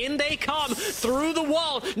team. In they come through the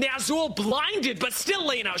wall. Nazul blinded, but still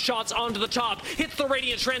laying out shots onto the top. up, hits the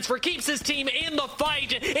radiant transfer, keeps his team in the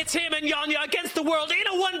fight. It's him and Yanya against the world in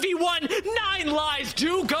a 1v1. 9 lives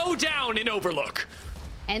do go down in Overlook.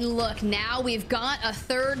 And look, now we've got a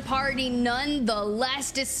third party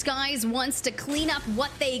nonetheless. Disguise wants to clean up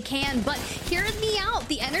what they can, but hear me out.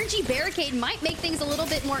 The energy barricade might make things a little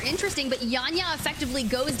bit more interesting, but Yanya effectively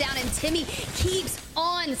goes down and Timmy keeps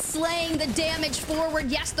on slaying the damage forward.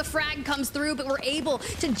 Yes, the frag comes through, but we're able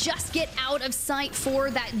to just get out of sight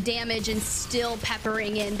for that damage and still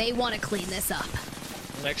peppering in. They want to clean this up.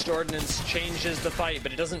 Next ordinance changes the fight,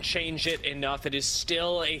 but it doesn't change it enough. It is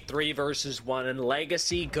still a 3 versus 1, and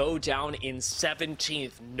Legacy go down in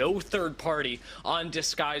 17th. No third party on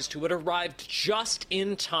Disguised, who had arrived just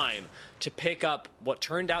in time to pick up what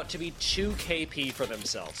turned out to be 2 KP for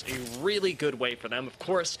themselves. A really good way for them, of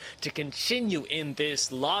course, to continue in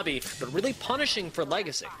this lobby, but really punishing for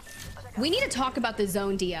Legacy. We need to talk about the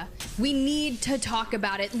zone, Dia. We need to talk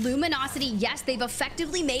about it. Luminosity, yes, they've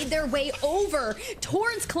effectively made their way over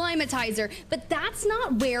towards Climatizer, but that's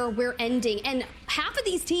not where we're ending. And half of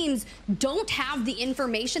these teams don't have the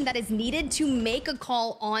information that is needed to make a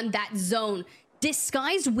call on that zone.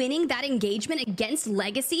 Disguised winning that engagement against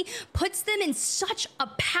Legacy puts them in such a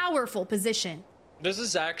powerful position. This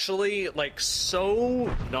is actually like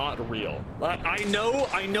so not real. I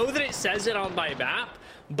know that it says it on my map,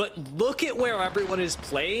 but look at where everyone is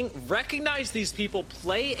playing. Recognize these people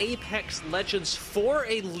play Apex Legends for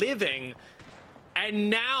a living, and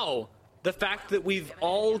now the fact that we've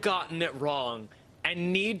all gotten it wrong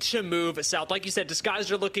and need to move south. Like you said,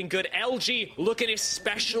 Disguised are looking good. LG looking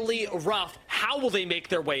especially rough. How will they make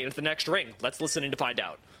their way into the next ring? Let's listen in to find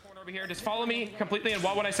out. Over here, just follow me completely and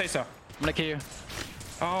wall when I say so. I'm gonna kill you.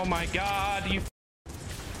 Oh my god, you.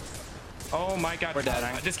 Oh my god. We're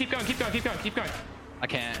dead. Just keep going, keep going, keep going, keep going. I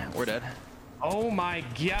can't. We're dead. Oh my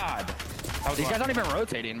god. These guys aren't even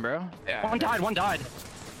rotating, bro. Yeah. One died. One died.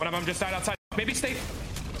 One of them just died outside. Maybe stay.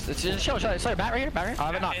 Show. Bat right here. Bat right here. I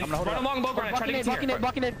have it knocked. I'm gonna hold it. Run along low ground. Try to get here.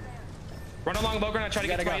 Blocking it. Run along low ground. Try to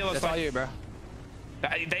get to my yellow That's spot. all you, bro.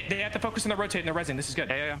 They have to focus on the rotate and the resin. This is good.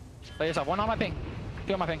 Yeah. Play yourself. One on my ping.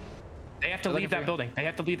 2 on my ping. They have to leave that building. They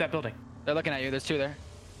have to leave that building. They're looking at you. There's 2 there.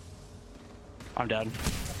 I'm dead.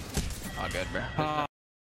 Oh, good, bro.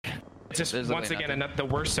 Just once again, the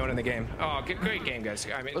worst zone in the game. Oh, great game, guys.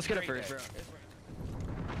 I mean, let's get it first, bro.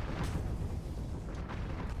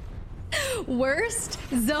 Worst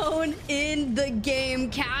zone in the game.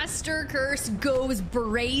 Caster Curse goes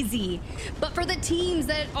brazy. But for the teams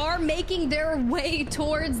that are making their way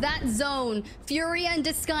towards that zone, Furia and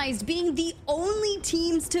Disguised being the only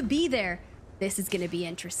teams to be there, this is going to be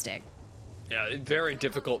interesting. Yeah, very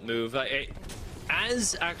difficult move.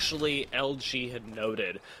 As actually LG had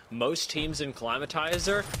noted, most teams in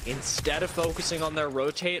Climatizer, instead of focusing on their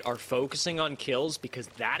rotate, are focusing on kills because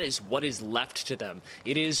that is what is left to them.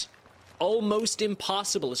 It is almost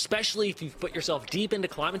impossible, especially if you've put yourself deep into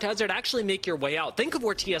Climatizer, to actually make your way out. Think of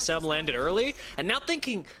where TSM landed early, and now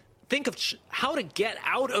think of how to get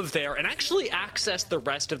out of there and actually access the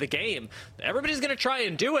rest of the game. Everybody's going to try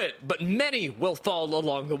and do it, but many will fall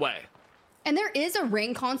along the way. And there is a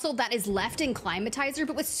ring console that is left in Climatizer,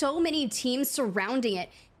 but with so many teams surrounding it,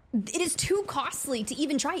 it is too costly to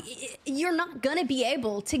even try. You're not gonna be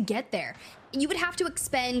able to get there. You would have to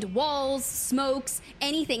expend walls, smokes,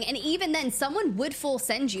 anything, and even then someone would full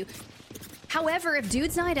send you. However, if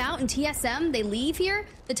Dudes Night Out and TSM, they leave here,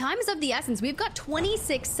 the time is of the essence. We've got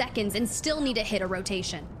 26 seconds and still need to hit a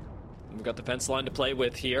rotation. We've got the fence line to play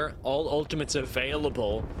with here. All ultimates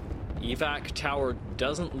available. Evac tower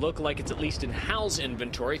doesn't look like it's at least in Hal's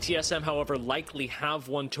inventory. TSM, however, likely have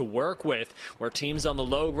one to work with, where teams on the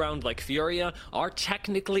low ground like Furia are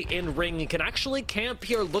technically in ring and can actually camp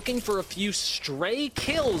here looking for a few stray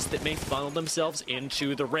kills that may funnel themselves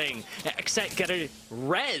into the ring. Except get a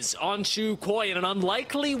res onto Koi, and an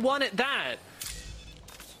unlikely one at that.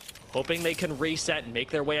 Hoping they can reset and make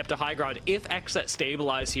their way up to high ground. If Exet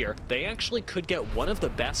stabilize here, they actually could get one of the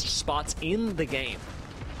best spots in the game.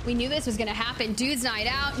 We knew this was going to happen. Dudes Night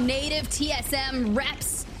Out, native TSM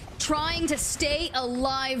reps trying to stay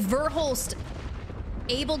alive. Verholst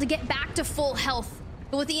able to get back to full health.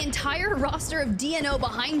 But with the entire roster of DNO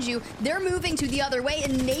behind you, they're moving to the other way,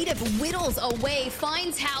 and native whittles away,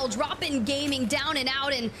 finds Hal, drop-in gaming down and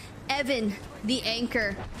out, and Evan, the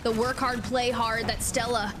anchor, the work hard, play hard that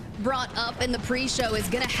Stella brought up in the pre-show is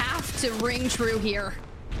going to have to ring true here.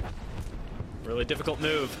 Really difficult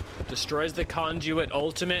move. Destroys the conduit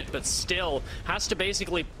ultimate, but still has to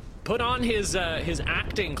basically put on his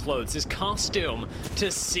acting clothes, his costume,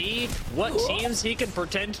 to see what teams he can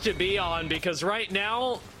pretend to be on, because right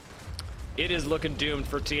now it is looking doomed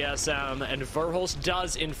for TSM, and Verhulst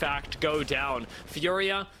does in fact go down.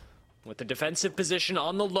 Furia, with the defensive position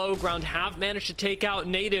on the low ground, have managed to take out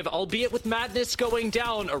Native, albeit with Madness going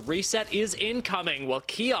down. A reset is incoming while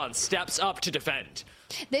Keon steps up to defend.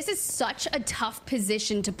 This is such a tough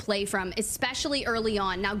position to play from, especially early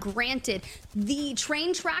on. Now, granted, the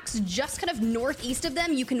train tracks just kind of northeast of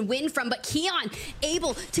them you can win from, but Keon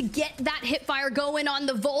able to get that hip fire going on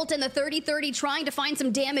the Volt, and the 30-30 trying to find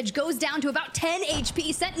some damage goes down to about 10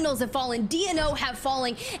 HP. Sentinels have fallen, DNO have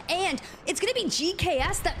fallen, and it's going to be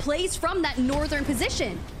GKS that plays from that northern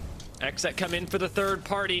position. Exet come in for the third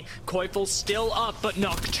party. Koifel's still up, but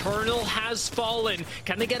Nocturnal has fallen.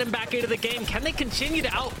 Can they get him back into the game? Can they continue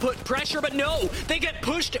to output pressure? But no, they get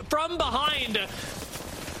pushed from behind.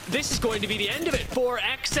 This is going to be the end of it for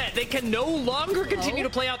Exet. They can no longer continue to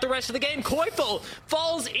play out the rest of the game. Koifel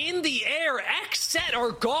falls in the air. Exet are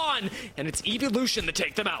gone, and it's Evolution that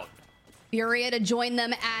take them out. Furia to join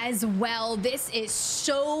them as well. This is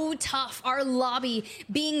so tough. Our lobby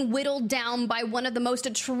being whittled down by one of the most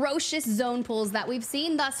atrocious zone pulls that we've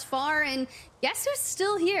seen thus far. And guess who's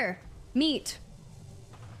still here? Meat.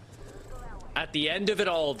 At the end of it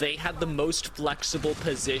all, they had the most flexible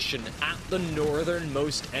position at the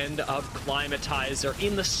northernmost end of Climatizer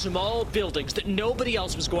in the small buildings that nobody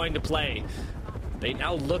else was going to play. They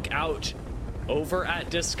now look out over at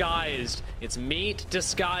Disguised. It's Meat,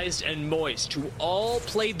 Disguised, and Moist, who all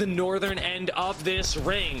played the northern end of this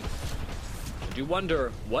ring. I do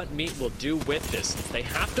wonder what Meat will do with this. They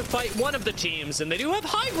have to fight one of the teams, and they do have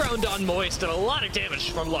high ground on Moist and a lot of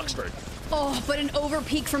damage from Luxford. Oh, but an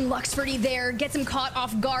overpeak from Luxfordy there gets him caught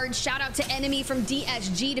off guard. Shout out to Enemy from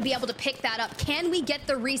DSG to be able to pick that up. Can we get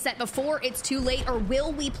the reset before it's too late, or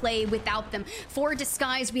will we play without them? For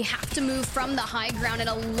Disguise, we have to move from the high ground, and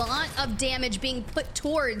a lot of damage being put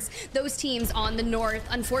towards those teams on the north.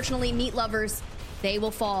 Unfortunately, Meat Lovers, they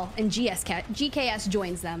will fall, and GKS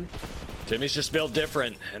joins them. Timmy's just built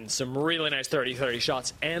different, and some really nice 30-30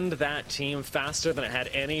 shots end that team faster than it had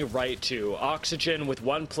any right to. Oxygen, with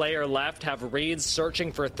one player left, have Reeds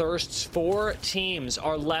searching for thirsts. 4 teams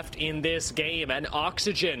are left in this game, and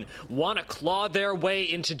Oxygen want to claw their way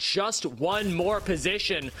into just one more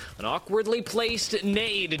position. An awkwardly placed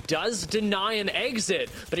nade does deny an exit,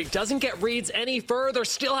 but it doesn't get Reeds any further,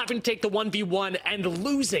 still having to take the 1v1 and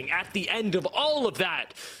losing at the end of all of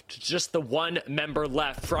that to just the one member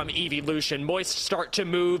left from Evolution. Moist start to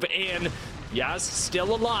move in. Yaz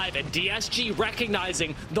still alive, and DSG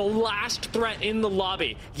recognizing the last threat in the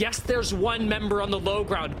lobby. Yes, there's one member on the low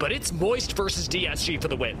ground, but it's Moist versus DSG for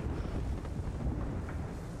the win.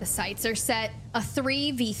 The sights are set, a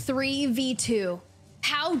 3v3v2.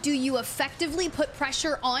 How do you effectively put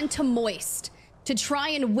pressure onto Moist to try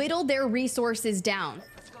and whittle their resources down?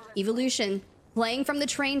 Evolution playing from the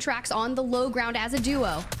train tracks on the low ground as a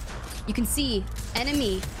duo. You can see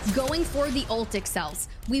Enemy going for the ult excels.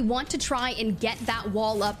 We want to try and get that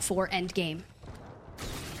wall up for endgame.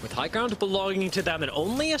 With high ground belonging to them and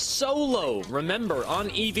only a solo, remember, on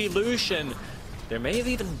Evolution, there may have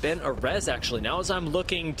even been a res actually. Now as I'm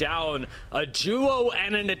looking down, a duo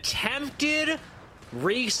and an attempted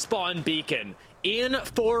respawn beacon in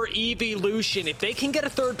for Evolution. If they can get a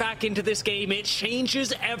third back into this game, it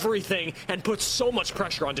changes everything and puts so much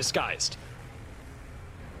pressure on Disguised.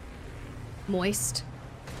 Moist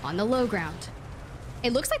on the low ground.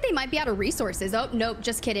 It looks like they might be out of resources. Oh, nope,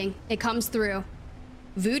 just kidding. It comes through.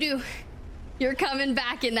 Voodoo, you're coming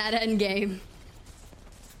back in that end game.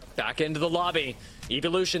 Back into the lobby.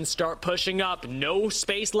 Evolution start pushing up. No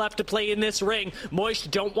space left to play in this ring. Moist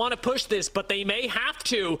don't want to push this, but they may have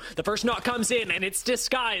to. The first knock comes in, and it's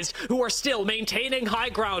Disguised, who are still maintaining high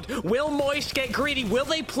ground. Will Moist get greedy? Will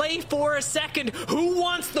they play for a second? Who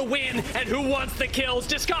wants the win, and who wants the kills?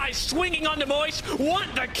 Disguised swinging onto Moist,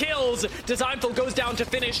 want the kills. Designful goes down to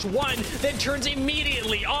finish 1, then turns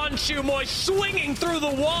immediately onto Moist, swinging through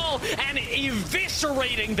the wall and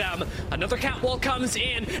eviscerating them. Another catwall comes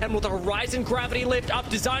in, and with a Horizon gravity lift up,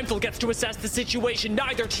 Designful gets to assess the situation.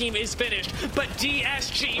 Neither team is finished, but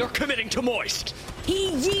DSG are committing to Moist.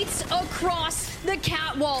 He yeets across the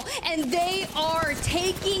catwall, and they are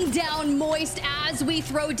taking down Moist as we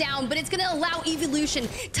throw down, but it's going to allow Evolution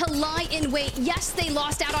to lie in wait. Yes, they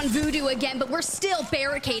lost out on Voodoo again, but we're still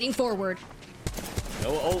barricading forward.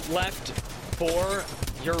 No ult left for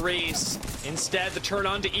Urice. Instead, the turn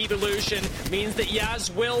on to Evolution means that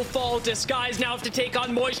Yaz will fall. Disguise now have to take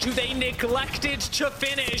on Moist, who they neglected to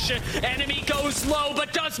finish. Enemy goes low,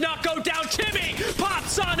 but does not go down. Timmy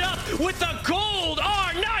pops on up with the gold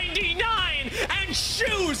R99 and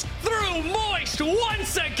shoots through Moist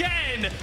once again.